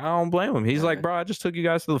 And it's like, I don't blame him. He's like, bro, I just took you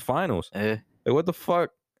guys to the finals. Like, what the fuck?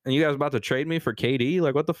 And you guys about to trade me for KD?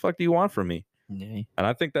 Like, what the fuck do you want from me? And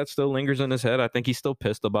I think that still lingers in his head. I think he's still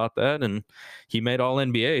pissed about that. And he made all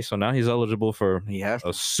NBA, so now he's eligible for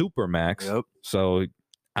a super max. Yep. So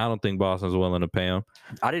I don't think Boston's willing to pay him.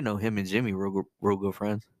 I didn't know him and Jimmy were real good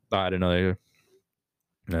friends. I didn't know either.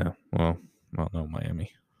 Yeah. Well, no,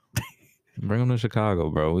 Miami. Bring him to Chicago,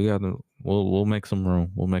 bro. We'll make some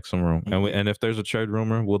room. We'll make some room. And if there's a trade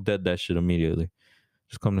rumor, we'll dead that shit immediately.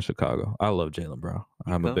 Just come to Chicago. I love Jaylen Brown.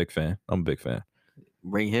 I'm a big fan.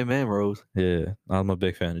 Bring him in, Rose. Yeah, I'm a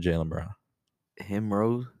big fan of Jaylen Brown. Him,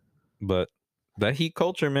 Rose. But that Heat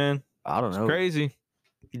culture, man. I don't know. It's crazy.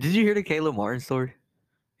 Did you hear the Caleb Martin story?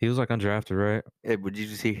 He was like undrafted, right? Yeah, but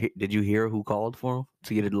did you hear who called for him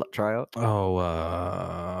to get a tryout?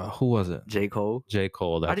 Oh, who was it? J. Cole. J.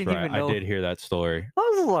 Cole, that's right. I did hear that story.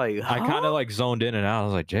 I was like, huh? I kind of like zoned in and out. I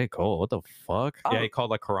was like, J. Cole, what the fuck? Yeah, he called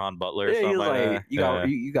like Karan Butler or something like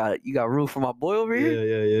that. You got room for my boy over here?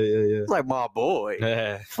 Yeah. It's like my boy.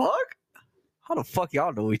 Fuck? How the fuck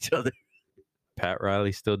y'all know each other? Pat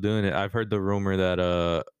Riley's still doing it. I've heard the rumor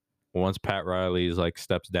that once Pat Riley's like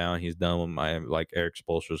steps down, he's done with Miami. Like Eric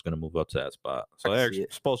Spoelstra is going to move up to that spot. So Eric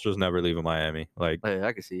Spoelstra's never leaving Miami. Like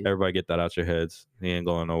I can see it. Everybody get that out your heads. He ain't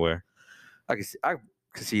going nowhere. I can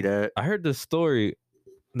see that. I heard this story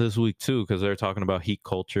this week too because they're talking about Heat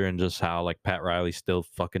culture and just how like Pat Riley's still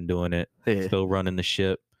fucking doing it, still running the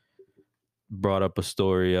ship. Brought up a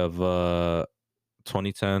story of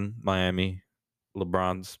 2010 Miami,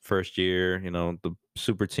 LeBron's first year. You know, the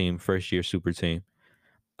first year super team.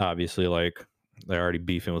 Obviously, like they're already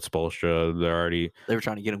beefing with Spoelstra. They were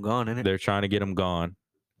trying to get him gone, innit? They're trying to get him gone.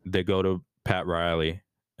 They go to Pat Riley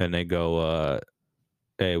and they go,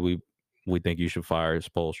 "Hey, we we think you should fire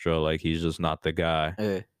Spoelstra. Like, he's just not the guy.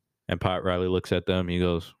 Yeah. And Pat Riley looks at them. He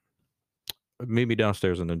goes, meet me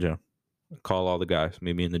downstairs in the gym. Call all the guys.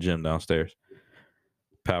 Meet me in the gym downstairs.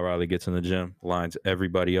 Pat Riley gets in the gym, lines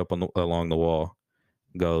everybody up along the wall,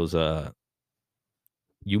 goes,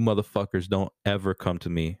 you motherfuckers don't ever come to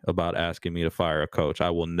me about asking me to fire a coach.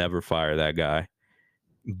 I will never fire that guy.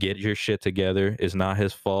 Get your shit together. It's not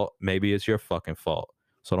his fault. Maybe it's your fucking fault.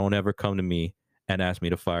 So don't ever come to me and ask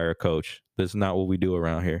me to fire a coach. This is not what we do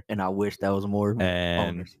around here. And I wish that was more.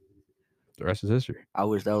 And owners. The rest is history. I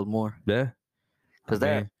wish that was more. Yeah.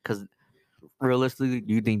 Because realistically,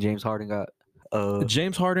 do you think James Harden got...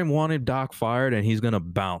 James Harden wanted Doc fired, and he's going to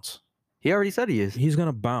bounce. He already said he is. He's going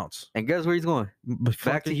to bounce. And guess where he's going?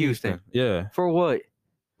 Back to Houston. Yeah. For what?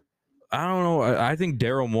 I don't know. I think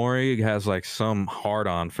Daryl Morey has like some hard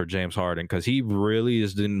on for James Harden because he really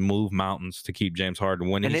didn't move mountains to keep James Harden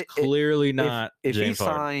when he's clearly not. If James he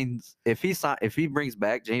Harden. if he brings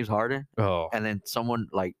back James Harden, and then someone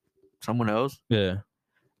else, yeah.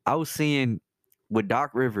 I was seeing with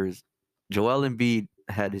Doc Rivers, Joel Embiid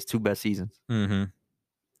had his 2 best seasons. Mm-hmm.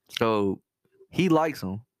 So he likes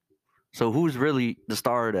him. So who's really the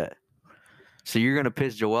star of that? So you're gonna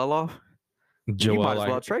piss Joel off? You might as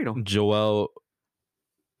well trade him.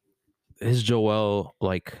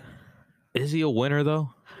 Is he a winner though?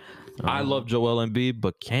 I love Joel Embiid,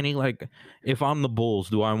 but can he, like, if I'm the Bulls,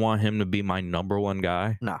 do I want him to be my number 1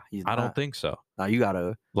 guy? Nah, I don't think so. Nah, you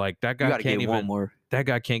gotta that guy can't get even. One more. That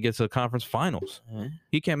guy can't get to the conference finals.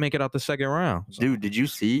 He can't make it out the second round. So. Dude, did you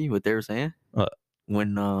see what they were saying?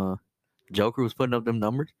 When Joker was putting up them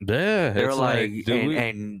numbers? Yeah, they were like,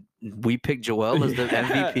 and we picked Joel as the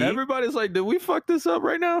MVP. Everybody's like, did we fuck this up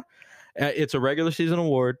right now? It's a regular season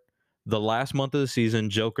award. The last month of the season,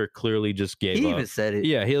 Joker clearly just gave up. He even said it.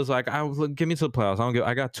 Yeah, he was like, give me to the playoffs.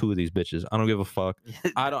 I got 2 of these bitches. I don't give a fuck.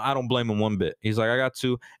 I don't blame him one bit. He's like, I got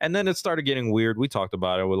 2. And then it started getting weird. We talked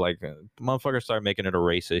about it with like motherfuckers started making it a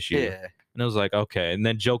race issue. Yeah. And it was like, okay. And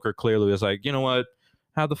then Joker clearly was like, you know what?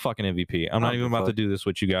 Have the fucking MVP. I'm not even about to do this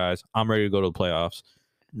with you guys. I'm ready to go to the playoffs.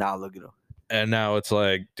 Now look at him. And now it's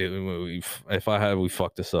like, dude, we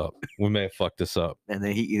fucked this up. We may have fucked this up. And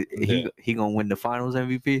then he gonna win the Finals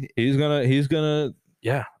MVP. He's gonna.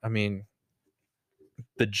 Yeah, I mean,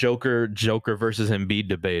 the Joker versus Embiid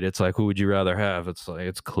debate. It's like, who would you rather have? It's like,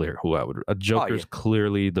 it's clear who I would. Joker's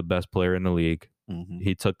clearly the best player in the league. Mm-hmm.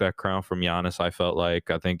 He took that crown from Giannis.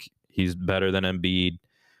 I think he's better than Embiid.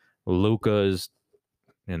 Luka is,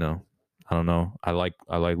 I don't know. I like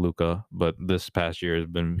Luka, but this past year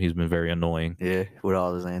he's been very annoying. Yeah, with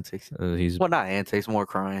all his antics. Not antics, more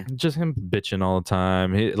crying. Just him bitching all the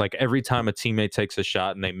time. Like every time a teammate takes a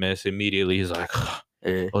shot and they miss, immediately he's like,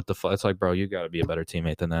 what the fuck? It's like, bro, you got to be a better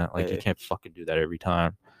teammate than that. Like, you can't fucking do that every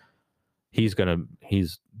time. He's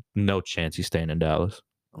no chance he's staying in Dallas.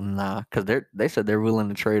 Nah, because they said they're willing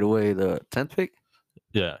to trade away the 10th pick.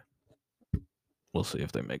 Yeah. We'll see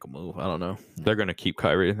if they make a move. I don't know. They're gonna keep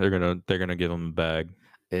Kyrie. They're gonna give him a bag.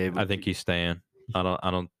 I think he's staying. I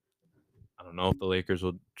don't know if the Lakers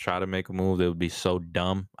will try to make a move. They would be so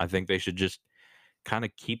dumb. I think they should just kind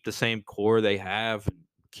of keep the same core they have.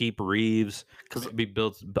 Keep Reeves because it'd be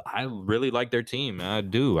built. I really like their team. I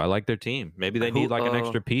do. I like their team. Maybe they need like an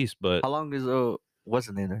extra piece. But how long is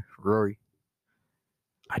wasn't in there? Rory.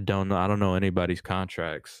 I don't know. I don't know anybody's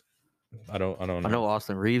contracts. I don't know. I know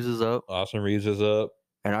Austin Reeves is up.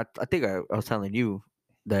 And I think I was telling you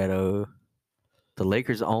that the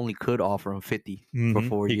Lakers only could offer him 50 for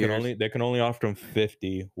 4 years. They can only offer him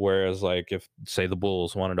 50, whereas like if say the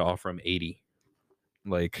Bulls wanted to offer him 80,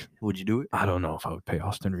 like, would you do it? I don't know if I would pay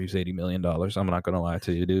Austin Reeves $80 million. I'm not gonna lie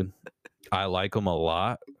to you, dude. I like him a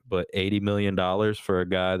lot, but $80 million for a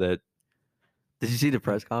guy that. Did you see the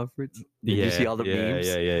press conference? Did you see all the memes?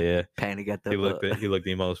 Yeah. Panic at the. He looked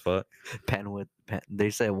emo as fuck. They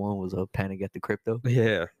said one was a panic at the crypto.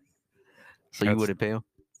 Yeah. So you wouldn't pay him?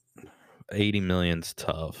 80 million's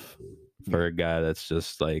tough for a guy that's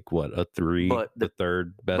just like what a 3, the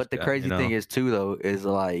third best. But the crazy thing is too though is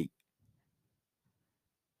like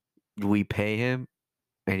we pay him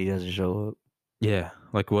and he doesn't show up. Yeah,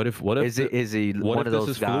 like what if is he one of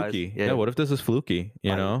those guys? Fluky? Yeah, what if this is fluky?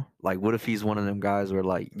 You know, like what if he's one of them guys where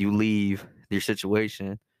like you leave your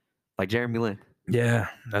situation, like Jeremy Lin? Yeah,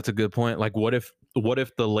 that's a good point. Like what if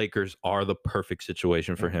the Lakers are the perfect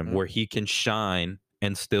situation for him, where he can shine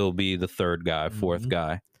and still be the third guy, fourth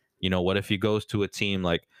guy? You know, what if he goes to a team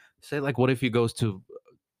like, say, like what if he goes to,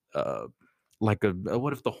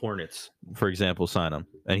 what if the Hornets, for example, sign him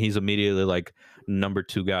and he's immediately like number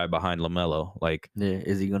 2 guy behind LaMelo? Like,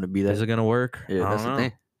 is he gonna be that? Is it gonna work? Yeah, that's the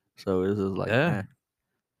thing. So this is like, yeah,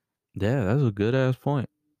 that's a good ass point.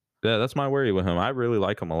 Yeah, that's my worry with him. I really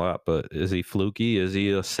like him a lot, but is he fluky? Is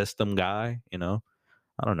he a system guy? I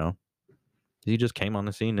don't know. He just came on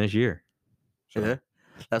the scene this year. So. Yeah.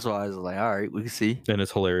 That's why I was like, all right, we can see. And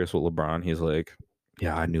it's hilarious with LeBron. He's like,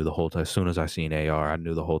 yeah, I knew the whole time. As soon as I seen AR, I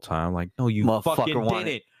knew the whole time. I'm like, no, you fucking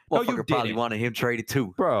didn't. No, you probably wanted him traded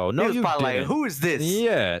too. Bro, no, you didn't. Like, who is this?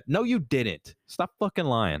 Yeah, no, you didn't. Stop fucking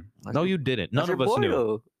lying. No, you didn't. None of us knew.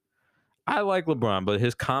 Though. I like LeBron, but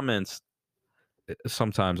his comments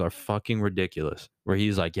sometimes are fucking ridiculous. Where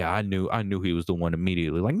he's like, yeah, I knew he was the one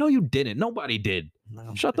immediately. Like, no, you didn't. Nobody did.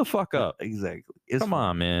 No, shut the fuck up. Exactly. Come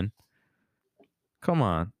on, man. Come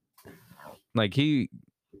on. Like, he's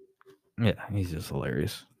just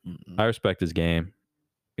hilarious. Mm-mm. I respect his game.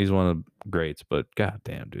 He's one of the greats, but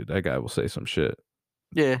goddamn, dude, that guy will say some shit.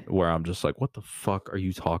 Yeah. Where I'm just like, what the fuck are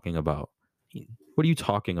you talking about? What are you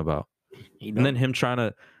talking about? And then him trying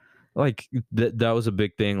to, like, that was a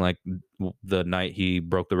big thing, like, the night he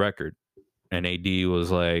broke the record. And AD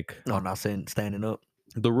was like... Oh, not standing up.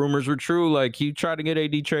 The rumors were true. Like, he tried to get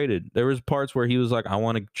AD traded. There was parts where he was like, I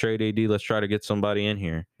want to trade AD. Let's try to get somebody in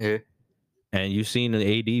here. Yeah. And you've seen an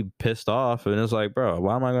AD pissed off, and it's like, bro,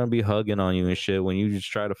 why am I going to be hugging on you and shit when you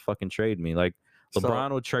just try to fucking trade me? Like,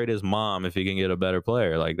 LeBron would trade his mom if he can get a better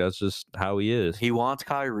player. Like, that's just how he is. He wants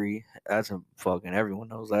Kyrie. That's a fucking, everyone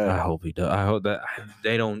knows that. I hope he does. I hope that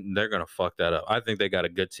they're going to fuck that up. I think they got a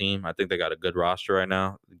good team. I think they got a good roster right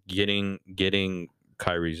now. Getting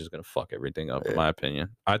Kyrie's just going to fuck everything up, in my opinion.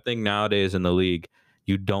 I think nowadays in the league,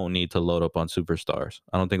 you don't need to load up on superstars.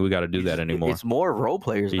 I don't think we got to do that anymore. It's more role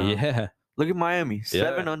players now. Yeah. Look at Miami.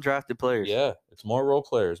 7 undrafted players. Yeah, it's more role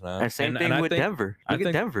players, man. And same thing with Denver. Look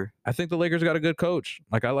at Denver. I think the Lakers got a good coach.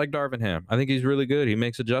 Like, I like Darvin Ham. I think he's really good. He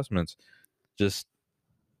makes adjustments. But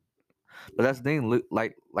that's the thing. Look,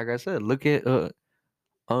 like I said, look at Denver.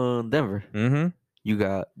 Mm-hmm. You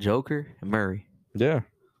got Joker and Murray. Yeah.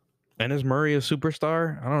 And is Murray a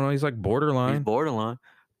superstar? I don't know. He's like borderline. He's borderline.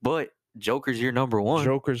 But Joker's your number one.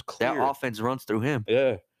 Joker's clear. That offense runs through him.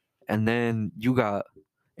 Yeah. And then you got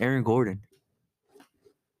Aaron Gordon.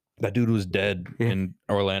 That dude was dead in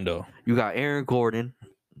Orlando. You got Aaron Gordon.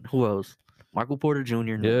 Who else? Michael Porter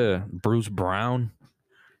Jr. Yeah. Bruce Brown.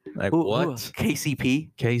 Like, what?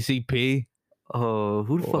 KCP. KCP.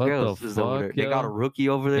 Who the fuck else is over there? They got a rookie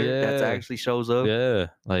over there that actually shows up. Yeah.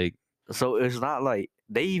 Like, so it's not like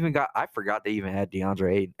they even got, I forgot they even had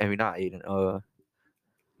DeAndre Ayton. I mean, not Ayton.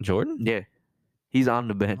 Jordan? Yeah. He's on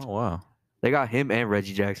the bench. Oh, wow. They got him and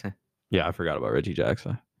Reggie Jackson. Yeah, I forgot about Reggie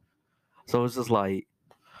Jackson. So it's just like,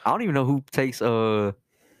 I don't even know who takes Jamal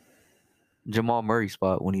Murray's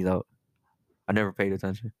spot when he's out. I never paid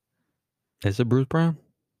attention. Is it Bruce Brown?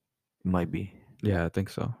 It might be. Yeah, I think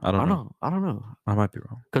so. I don't know. I don't know. I might be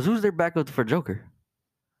wrong. Because who's their backup for Joker?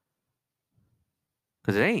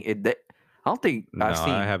 Because it ain't. I don't think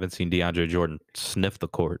I haven't seen DeAndre Jordan sniff the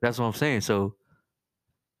court. That's what I'm saying. So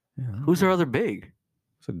who's their other big?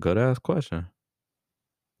 It's a good ass question.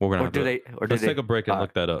 We're gonna let's take a break and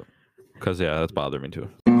look that up. Because that's bothering me too.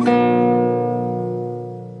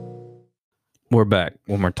 We're back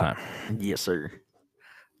one more time. Yes, sir.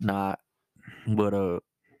 But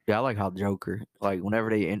yeah, I like how Joker, like,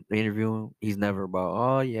 whenever they interview him, he's never about,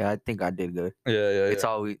 oh yeah, I think I did good. Yeah. It's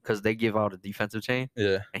always because they give out a defensive chain.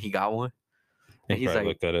 Yeah. And he got one. And he's like,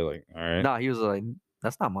 looked at it like, all right. Nah, he was like,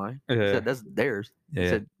 that's not mine. Yeah. He said, that's theirs. Yeah. He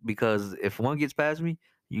said, because if one gets past me,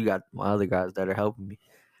 you got my other guys that are helping me.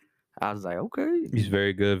 I was like, okay. He's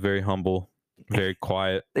very good, very humble, very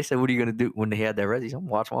quiet. They said, what are you going to do when they had that race? He's, I'm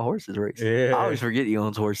watching my horses race. Yeah. I always forget he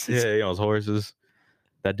owns horses. Yeah, he owns horses.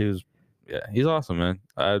 That dude's, he's awesome, man.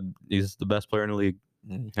 He's the best player in the league,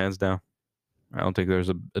 hands down. I don't think there's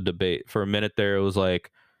a debate. For a minute there, it was like,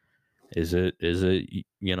 is it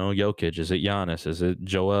Jokic? Is it Giannis? Is it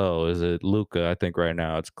Joel? Is it Luka? I think right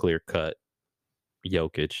now it's clear cut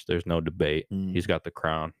Jokic. There's no debate. He's got the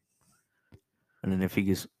crown. And then if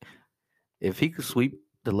he could sweep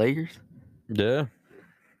the Lakers,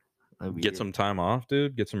 get some time off,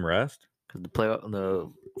 dude. Get some rest. Because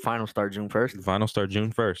the finals start June 1st. The finals start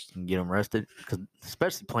June 1st. And get them rested. Because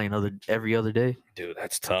especially playing every other day. Dude,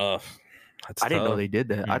 that's tough. I didn't know they did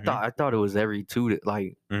that. Mm-hmm. I thought it was every 2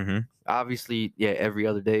 obviously, every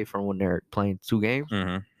other day from when they're playing 2 games.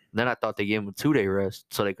 Mm-hmm. Then I thought they gave them a 2-day rest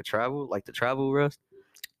so they could travel, like the travel rest.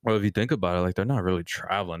 Well, if you think about it, like, they're not really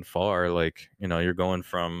traveling far. Like, you're going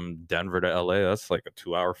from Denver to LA. That's like a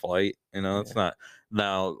 2-hour flight. It's not.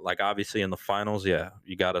 Now, like, obviously in the finals,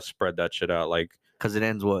 you got to spread that shit out. Like, because it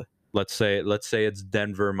ends what? Let's say it's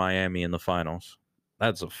Denver, Miami in the finals.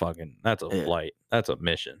 That's a flight. That's a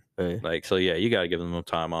mission. Yeah. Like, so you got to give them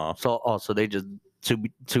time off. So they just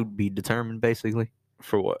to be determined, basically.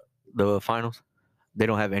 For what? The finals. They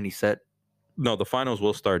don't have any set. No, the finals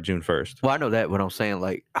will start June 1st. Well, I know that, but I'm saying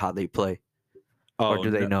like how they play. Or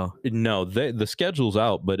do they know? No, the schedule's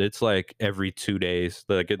out, but it's like every 2 days.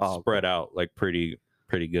 Like it's spread out like pretty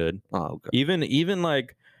good. Oh, okay. Even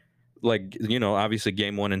like obviously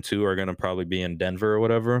game 1 and 2 are gonna probably be in Denver or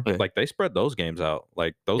whatever. Yeah. Like they spread those games out.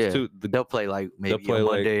 Like those two, they'll play like maybe a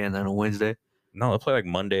Monday and then a Wednesday. No, they'll play like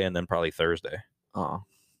Monday and then probably Thursday. Oh,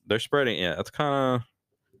 they're spreading. Yeah, that's kind of.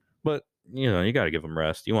 But you got to give them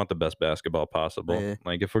rest. You want the best basketball possible. Yeah.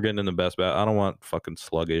 Like if we're getting in the best, I don't want fucking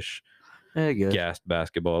sluggish, gassed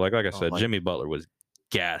basketball. Like I said, Jimmy Butler was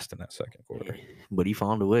gassed in that second quarter. Yeah. But he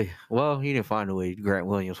found a way. Well, he didn't find a way. Grant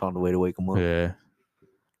Williams found a way to wake him up. Yeah.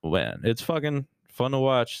 Man, it's fucking fun to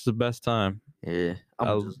watch. It's the best time. Yeah.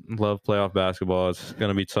 I love playoff basketball. It's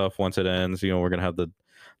gonna be tough once it ends. We're gonna have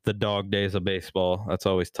the dog days of baseball. That's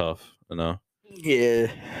always tough, Yeah.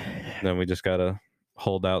 Then we just gotta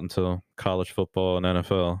hold out until college football and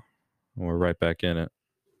NFL. And we're right back in it.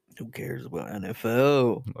 Who cares about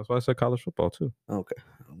NFL? That's why I said college football too. Okay.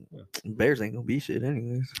 Bears ain't gonna be shit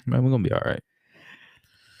anyways. Man, we're gonna be all right.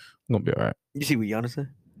 We're gonna be all right. You see what Giannis said?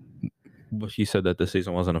 He said that this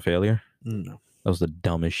season wasn't a failure? No. That was the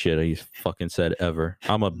dumbest shit he's fucking said ever.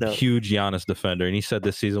 I'm a huge Giannis defender, and he said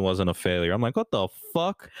this season wasn't a failure. I'm like, what the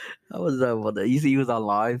fuck? How was that about that? You see, he was on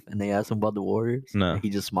live, and they asked him about the Warriors. No. He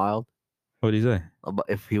just smiled. What did he say? About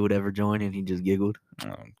if he would ever join, and he just giggled.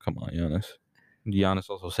 Oh, come on, Giannis. Giannis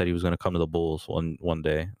also said he was going to come to the Bulls one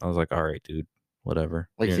day. I was like, all right, dude, whatever.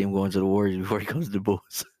 Like, see him going to the Warriors before he comes to the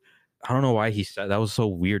Bulls. I don't know why he said that. Was so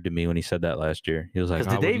weird to me when he said that last year. He was like,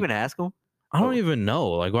 did they even ask him? I don't even know.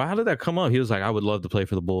 Like, how did that come up? He was like, I would love to play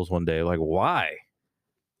for the Bulls one day. Like, why?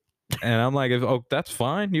 And I'm like, that's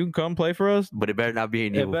fine. You can come play for us. But it better not be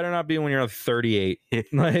in you. It better not be when you're 38.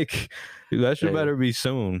 Like, dude, that should better be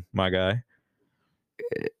soon, my guy.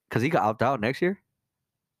 Because he got opt out next year?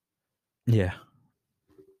 Yeah.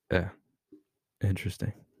 Yeah.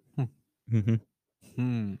 Interesting.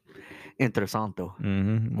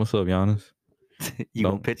 Interesanto. What's up, Giannis? You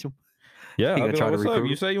gonna pitch him? Yeah, I'll be like, what's up?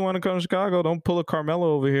 You say you want to come to Chicago? Don't pull a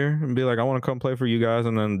Carmelo over here and be like, I want to come play for you guys,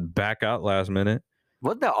 and then back out last minute.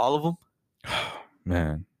 Wasn't that all of them?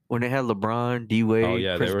 Man, when they had LeBron,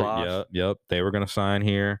 D-Wade, Chris Bosh. Yep, they were gonna sign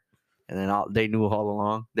here, and then they knew all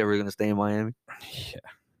along they were gonna stay in Miami.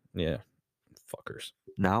 Yeah, fuckers.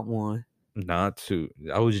 Not one, not two.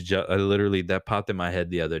 I literally that popped in my head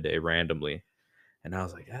the other day randomly, and I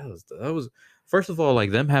was like, that was. First of all,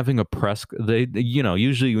 like them having a press,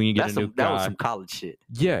 usually when you get a new guy, that was some college shit.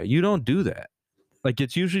 Yeah, you don't do that. Like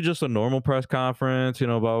it's usually just a normal press conference,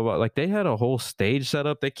 blah blah blah. Like they had a whole stage set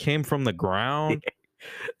up. They came from the ground.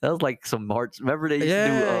 That was like some March. Remember they used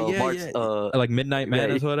to do March, like Midnight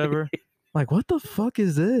Madness or whatever. Like what the fuck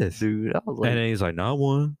is this, dude? I was like, and then he's like, not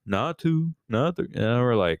one, not two, not three. And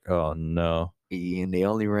we're like, oh no. And they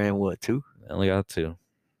only ran what, 2? They only got 2.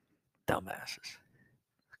 Dumbasses.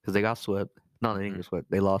 Because they got swept. No, they didn't get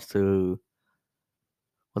swept. They lost to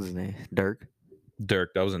what's his name? Dirk.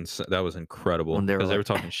 That was incredible because they were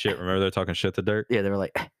talking shit. Remember they were talking shit to Dirk? Yeah, they were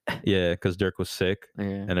like, yeah, because Dirk was sick,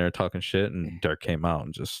 and they were talking shit, and Dirk came out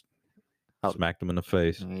and just smacked him in the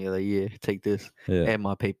face. Yeah, take this, and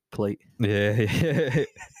my paper plate, and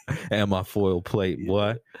my foil plate,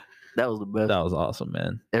 boy. That was the best. That was awesome,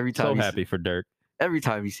 man. Every time, so happy for Dirk. Every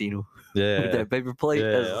time you seen him, with that paper plate,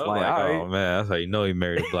 that's like, all right. Oh man, that's how you know he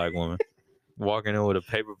married a black woman. Walking in with a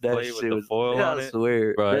paper plate with the foil on it. I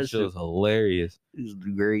swear. Bro, that shit was hilarious. It was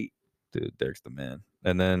great. Dude, Dirk's the man.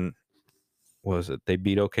 And then, what was it? They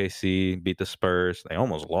beat OKC, beat the Spurs. They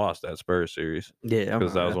almost lost that Spurs series. Yeah.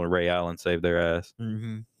 Because that was when Ray Allen saved their ass.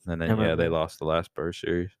 Mm-hmm. And then, they lost the last Spurs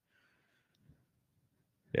series.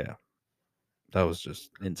 Yeah. That was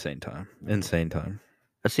just insane time. Insane time.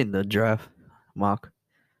 I seen the draft mock.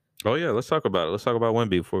 Oh, yeah. Let's talk about it. Let's talk about Wemby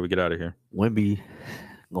before we get out of here. Wemby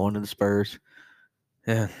going to the Spurs.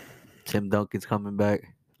 Yeah. Tim Duncan's coming back.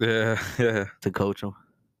 Yeah. To coach him.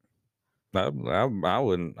 I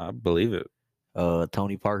wouldn't. I believe it.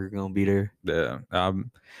 Tony Parker gonna be there. Yeah. I'm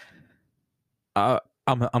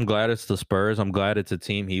glad it's the Spurs. I'm glad it's a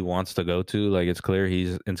team he wants to go to. Like it's clear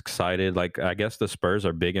he's excited. Like I guess the Spurs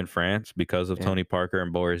are big in France because of Tony Parker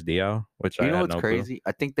and Boris Diaw, which I had what's no crazy? Clue.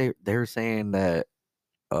 I think they're saying that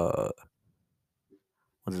what's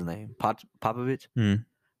his name? Popovich. Mm.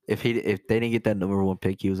 If they didn't get that number 1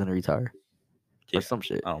 pick, he was gonna retire. Or some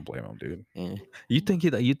shit. I don't blame him, dude. Yeah. You think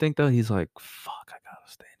though he's like, fuck, I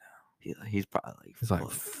gotta stay now. He's probably like,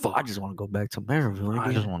 fuck. I just want to go back to Maryville.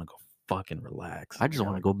 I just want to go fucking relax. I just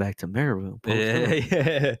want to go back to Maryville.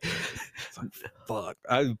 Yeah. It's like, fuck.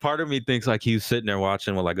 Part of me thinks like he was sitting there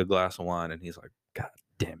watching with like a glass of wine, and he's like, God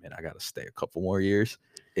damn it, I gotta stay a couple more years.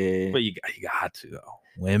 Yeah. But you got to though.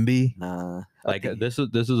 Wemby, Nah. like this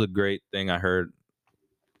is a great thing I heard.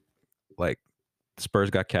 Like Spurs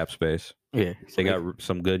got cap space. Yeah, they got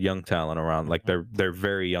some good young talent around. Like they're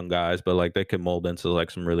very young guys, but like they can mold into like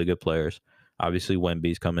some really good players. Obviously,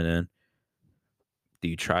 Wemby's coming in. Do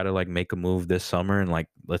you try to like make a move this summer and like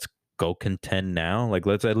let's go contend now? Like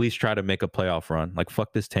let's at least try to make a playoff run. Like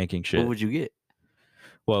fuck this tanking shit. What would you get?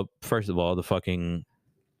 Well, first of all, the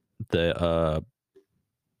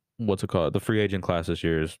what's it called? The free agent class this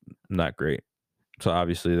year is not great. So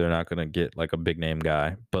obviously they're not gonna get like a big name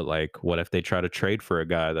guy. But like, what if they try to trade for a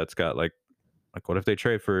guy that's got like what if they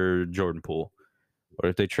trade for Jordan Poole? What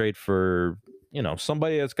if they trade for,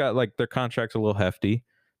 somebody that's got like their contract's a little hefty,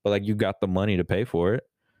 but like you got the money to pay for it?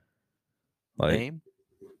 Like Name?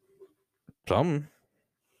 Try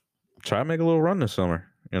to make a little run this summer,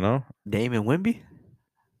 Dame and Wemby?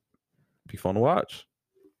 Be fun to watch.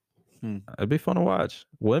 It'd be fun to watch.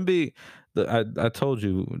 Wemby, I told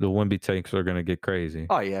you the Wemby takes are gonna get crazy.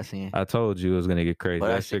 Oh yeah, I seen. I told you it was gonna get crazy. But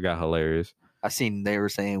that shit got hilarious. I seen they were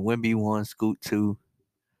saying Wemby 1, Scoot 2,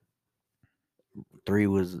 3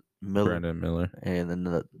 was Brandon Miller, and then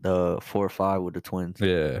the 4 or 5 with the twins.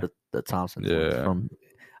 Yeah, the Thompson twins from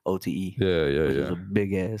OTE. Yeah, which is a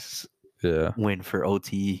big ass win for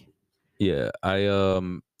OTE. Yeah, I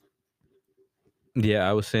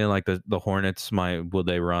was saying like the Hornets will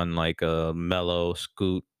they run like a Melo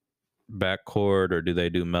Scoot backcourt, or do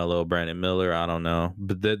they do Melo Brandon Miller? I don't know.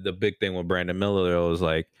 But the big thing with Brandon Miller was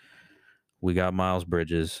like, we got Miles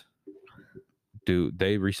Bridges. Dude,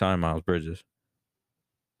 they re-signed Miles Bridges.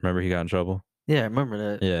 Remember he got in trouble? Yeah, I remember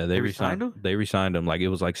that. Yeah, they re-signed him. They re-signed him. Like it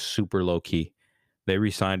was like super low key. They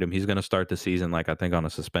re-signed him. He's gonna start the season like I think on a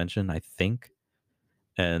suspension. I think,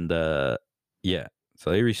 and yeah. So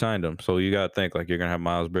they re-signed him. So you gotta think like you're gonna have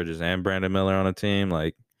Miles Bridges and Brandon Miller on a team.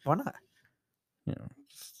 Like, why not?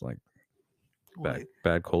 It's like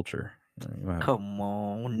bad culture. Come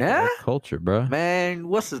on now. Culture, bro. Man,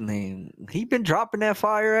 what's his name? He been dropping that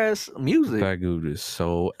fire ass music. That dude is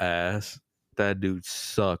so ass. That dude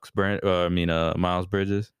sucks. Miles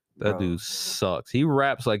Bridges. That dude sucks. He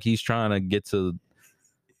raps like he's trying to get to,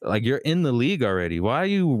 like, you're in the league already. Why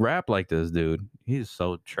you rap like this, dude? He's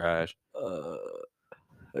so trash.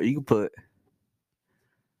 You can put,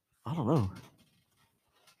 I don't know,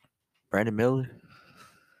 Brandon Miller.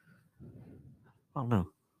 I don't know.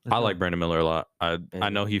 I like Brandon Miller a lot. I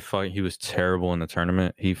know he was terrible in the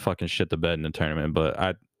tournament. He fucking shit the bed in the tournament,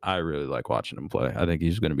 but I really like watching him play. I think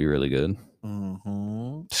he's going to be really good.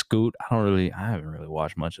 Scoot, I haven't really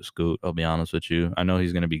watched much of Scoot. I'll be honest with you. I know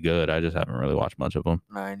he's going to be good. I just haven't really watched much of him.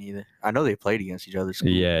 Nah, neither. I know they played against each other.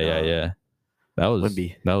 Scoot, yeah. That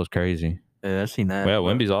was crazy. Yeah, I seen that. Yeah,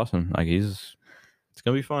 Wemby's awesome. Like it's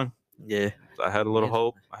going to be fun. Yeah. So I had a little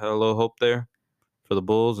hope. I had a little hope there for the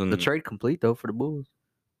Bulls, and the trade complete though for the Bulls.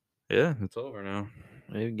 Yeah, it's over now.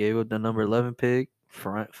 They gave up the number 11 pick.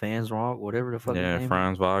 Fans Rock, whatever the fuck. Yeah,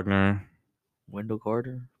 Franz Wagner, Wendell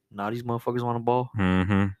Carter. Now these motherfuckers want a ball.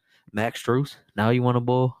 Mm-hmm. Max Strus. Now you want a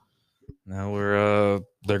ball. Now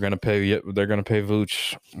they're gonna pay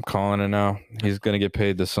Vooch. I'm calling it now. He's gonna get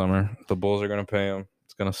paid this summer. The Bulls are gonna pay him.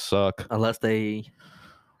 It's gonna suck unless they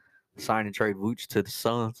sign and trade Vooch to the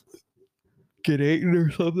Suns. Get Ayton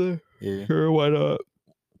or something. Yeah, sure, why not?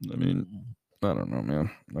 I mean, I don't know,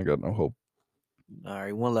 man. I got no hope. All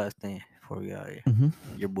right, one last thing before we got here.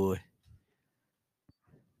 Your boy.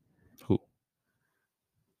 Who?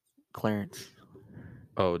 Clarence.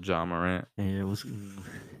 Oh, Ja Morant. Yeah, it was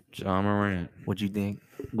Ja Morant. What you think?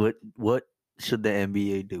 What should the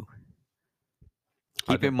NBA do?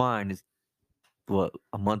 Keep in mind, it's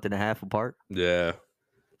a month and a half apart. Yeah.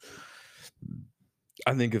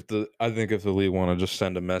 I think if the league want to just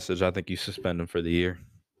send a message, I think you suspend them for the year.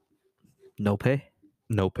 No pay.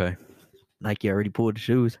 No pay. Nike already pulled the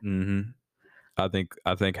shoes. I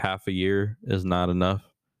think half a year is not enough.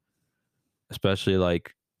 Especially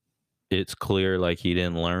like it's clear like he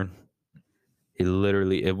didn't learn.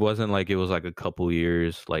 It wasn't like it was like a couple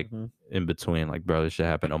years like in between. Like, bro, this should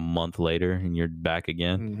happen a month later and you're back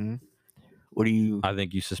again. I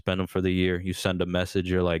think you suspend him for the year. You send a message.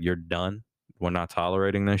 You're like, you're done. We're not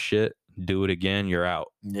tolerating this shit. Do it again. You're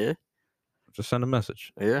out. Yeah. Just send a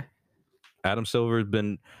message. Yeah. Adam Silver has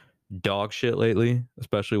been dog shit lately,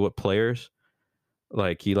 especially with players.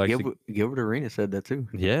 Like he likes Gilbert Arenas said that too.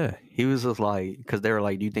 Yeah. He was just like, because they were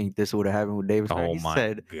like, do you think this would have happened with David Stern? Oh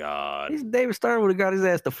my God. David Stern would have got his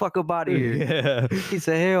ass the fuck up out of here. Yeah. He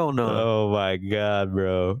said, hell no. Oh my God,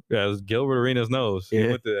 bro. Yeah, Gilbert Arenas knows. He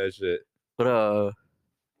went through that shit. But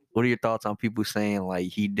what are your thoughts on people saying like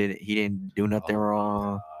he didn't do nothing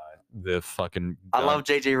wrong? the fucking. I love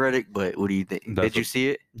JJ Redick, but what do you think? Did you see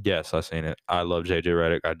it? Yes, I seen it. I love JJ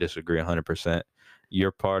Redick. I disagree 100%.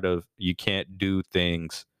 You're part of. You can't do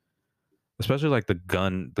things, especially like the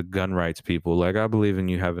gun rights people. Like, I believe in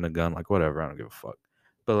you having a gun. Like, whatever. I don't give a fuck.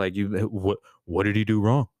 But like, what did he do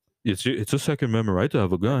wrong? It's a Second Amendment right to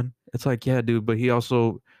have a gun. It's like, yeah, dude. But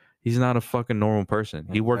he's not a fucking normal person.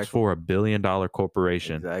 Exactly. He works for $1 billion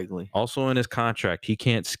corporation. Exactly. Also in his contract, he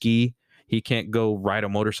can't ski. He can't go ride a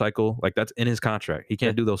motorcycle. Like, that's in his contract. He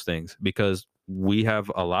can't do those things because we have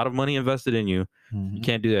a lot of money invested in you. Mm-hmm. You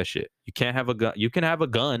can't do that shit. You can't have a gun. You can have a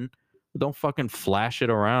gun, but don't fucking flash it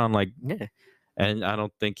around. Like, yeah. And I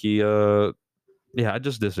don't think I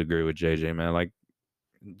just disagree with JJ, man. Like,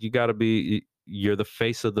 you got to be, you're the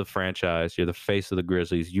face of the franchise. You're the face of the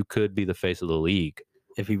Grizzlies. You could be the face of the league.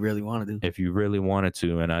 If you really wanted to. If you really wanted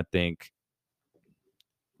to. And I think,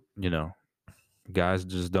 guys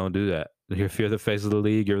just don't do that. If you're the face of the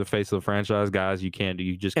league, you're the face of the franchise, guys, you just can't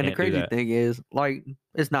do that. And the crazy thing is, like,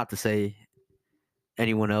 it's not to say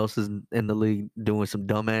anyone else is in the league doing some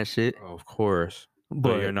dumbass shit. Oh, of course.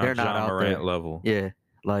 But you're not Ja Morant level. Yeah.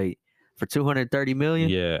 Like, for $230 million.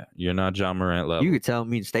 Yeah, you're not Ja Morant level. You could tell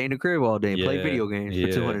me to stay in the crib all day and play video games for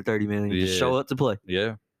 $230 million. Just show up to play.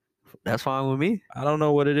 Yeah. That's fine with me. I don't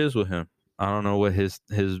know what it is with him. I don't know what his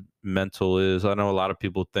mental is. I know a lot of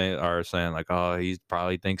people are saying like, oh, he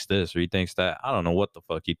probably thinks this or he thinks that. I don't know what the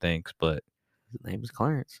fuck he thinks, but his name is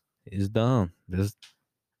Clarence. He's dumb.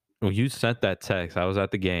 When you sent that text, I was at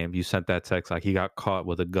the game. You sent that text like he got caught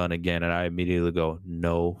with a gun again, and I immediately go,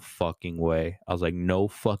 no fucking way. I was like, no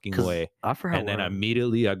fucking way. I forgot. And then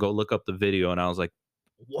immediately I go look up the video, and I was like,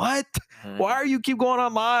 what? Why are you keep going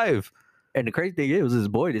on live? And the crazy thing is, it was his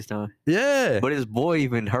boy this time. Yeah. But his boy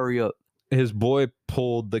even hurry up. His boy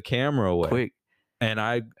pulled the camera away. Quick. And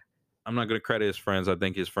I'm not going to credit his friends. I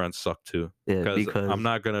think his friends suck too. Yeah, because I'm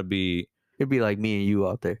not going to be. It'd be like me and you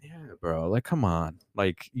out there. Yeah, bro. Like, come on.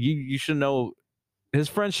 Like, you should know. His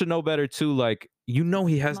friends should know better too. Like, he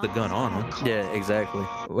has the gun on him. Yeah, exactly.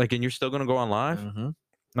 Like, and you're still going to go on live? Mm-hmm.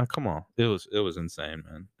 Now, come on. It was insane,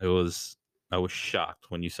 man. I was shocked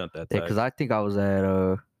when you sent that text. Yeah, because I think I was at,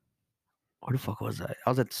 where the fuck was I? I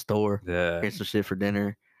was at the store. Yeah. Getting some shit for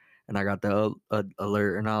dinner. And I got the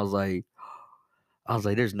alert, and I was like,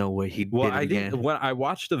 there's no way he did it again. When I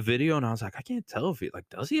watched the video, and I was like, I can't tell if he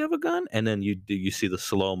does he have a gun? And then you see the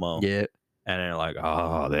slow mo, yeah, and you're like,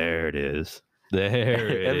 oh, there it is, there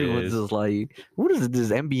it Everyone's is. Just like, what is this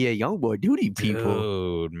NBA YoungBoy do to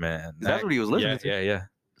people? Dude, man, that's what he was listening to. Yeah.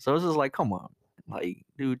 So it's just like, come on, like,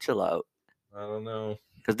 dude, chill out. I don't know,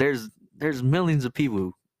 because there's millions of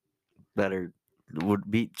people that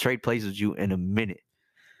would trade places with you in a minute.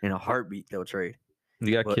 In a heartbeat, they'll trade.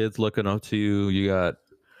 You got kids looking up to you. You got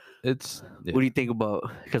Yeah. What do you think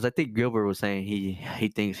about? Because I think Gilbert was saying he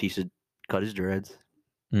thinks he should cut his dreads.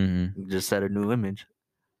 Mm-hmm. Just set a new image.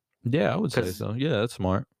 Yeah, I would say so. Yeah, that's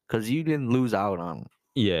smart. Because you didn't lose out on.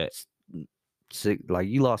 Yeah. Like,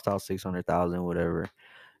 you lost out 600,000, whatever.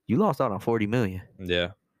 You lost out on 40 million.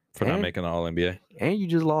 Yeah. For not making the All NBA. And you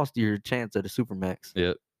just lost your chance at a Supermax.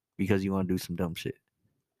 Yep. Because you want to do some dumb shit.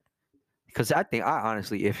 Because I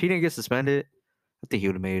honestly, if he didn't get suspended, I think he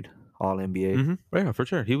would have made All NBA. Mm-hmm. Yeah, for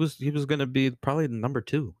sure. He was gonna be probably number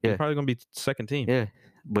 2. Yeah, he's probably gonna be second team. Yeah,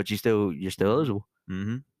 but you're still eligible.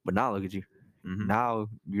 Mm-hmm. But now look at you. Mm-hmm. Now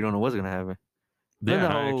you don't know what's gonna happen. Yeah,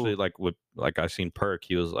 I actually I seen Perk.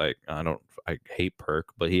 He was like, I hate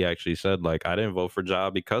Perk, but he actually said like, I didn't vote for Ja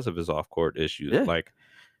because of his off court issues. Yeah. Like,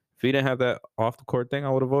 if he didn't have that off the court thing, I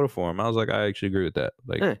would have voted for him. I was like, I actually agree with that.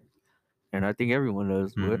 Like, yeah, and I think everyone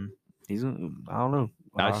does. But I don't know.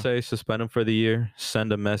 I say suspend him for the year.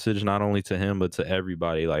 Send a message not only to him but to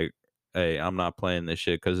everybody. Like, hey, I'm not playing this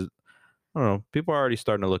shit because I don't know. People are already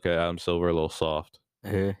starting to look at Adam Silver a little soft.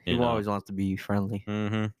 Yeah, he always wants to be friendly.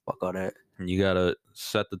 Mm-hmm. Fuck all that. You gotta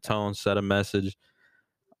set the tone, set a message.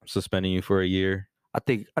 I'm suspending you for a year. I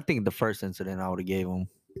think the first incident I would have gave him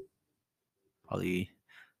probably.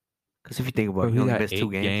 Because if you think about it, he only missed 2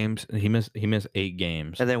 games. He missed 8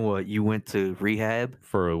 games. And then what? You went to rehab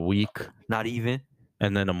for a week. Not even.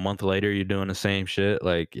 And then a month later, you're doing the same shit.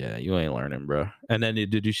 Like, yeah, you ain't learning, bro. And then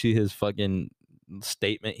did you see his fucking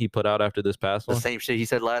statement he put out after this past one? The same shit he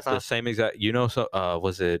said last time. The same exact. So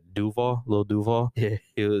was it Duval? Lil Duval? Yeah.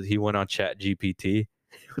 He went on Chat GPT.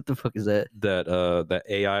 What the fuck is that? That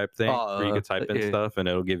AI thing where you can type in stuff and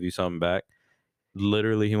it'll give you something back.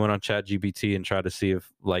 Literally, he went on Chat GPT and tried to see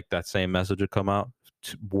if like that same message would come out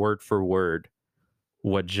word for word.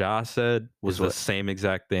 What Ja said was the same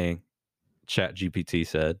exact thing Chat GPT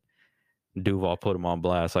said. Duval put him on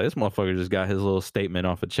blast. Like, this motherfucker just got his little statement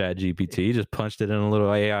off of Chat GPT. He just punched it in a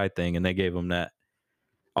little AI thing and they gave him that.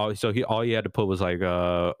 Oh, so all he had to put was like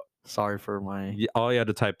sorry for my. All he had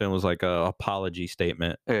to type in was like a apology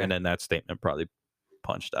statement, Yeah. and then that statement probably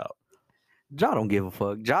punched out. Ja don't give a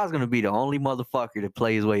fuck. Ja's gonna be the only motherfucker that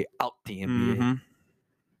plays his way out the NBA. Mm-hmm.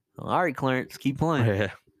 All right, Clarence, keep playing.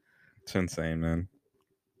 Yeah, it's insane, man.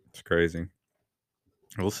 It's crazy.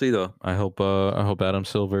 We'll see though. I hope Adam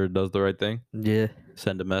Silver does the right thing. Yeah.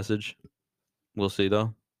 Send a message. We'll see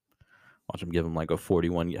though. Watch him give him like a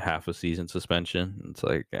 41 half a season suspension. It's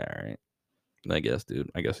like, all right. I guess,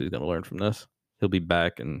 dude. I guess he's gonna learn from this. He'll be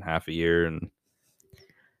back in half a year and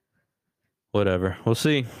whatever. We'll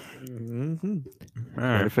see. Mm-hmm. All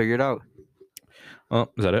right. Better figure it out. Oh,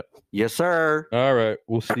 is that it? Yes, sir. All right.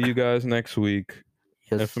 We'll see you guys next week.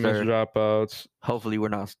 Yes, Infamous sir. Dropouts. Hopefully we're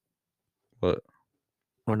not. What?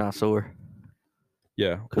 We're not sore.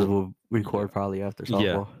 Yeah, because we'll record probably after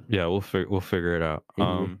softball. Yeah. We'll figure it out.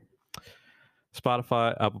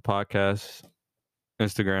 Spotify, Apple Podcasts,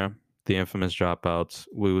 Instagram, The Infamous Dropouts.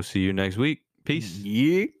 We will see you next week. Peace.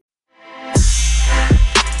 Yeah.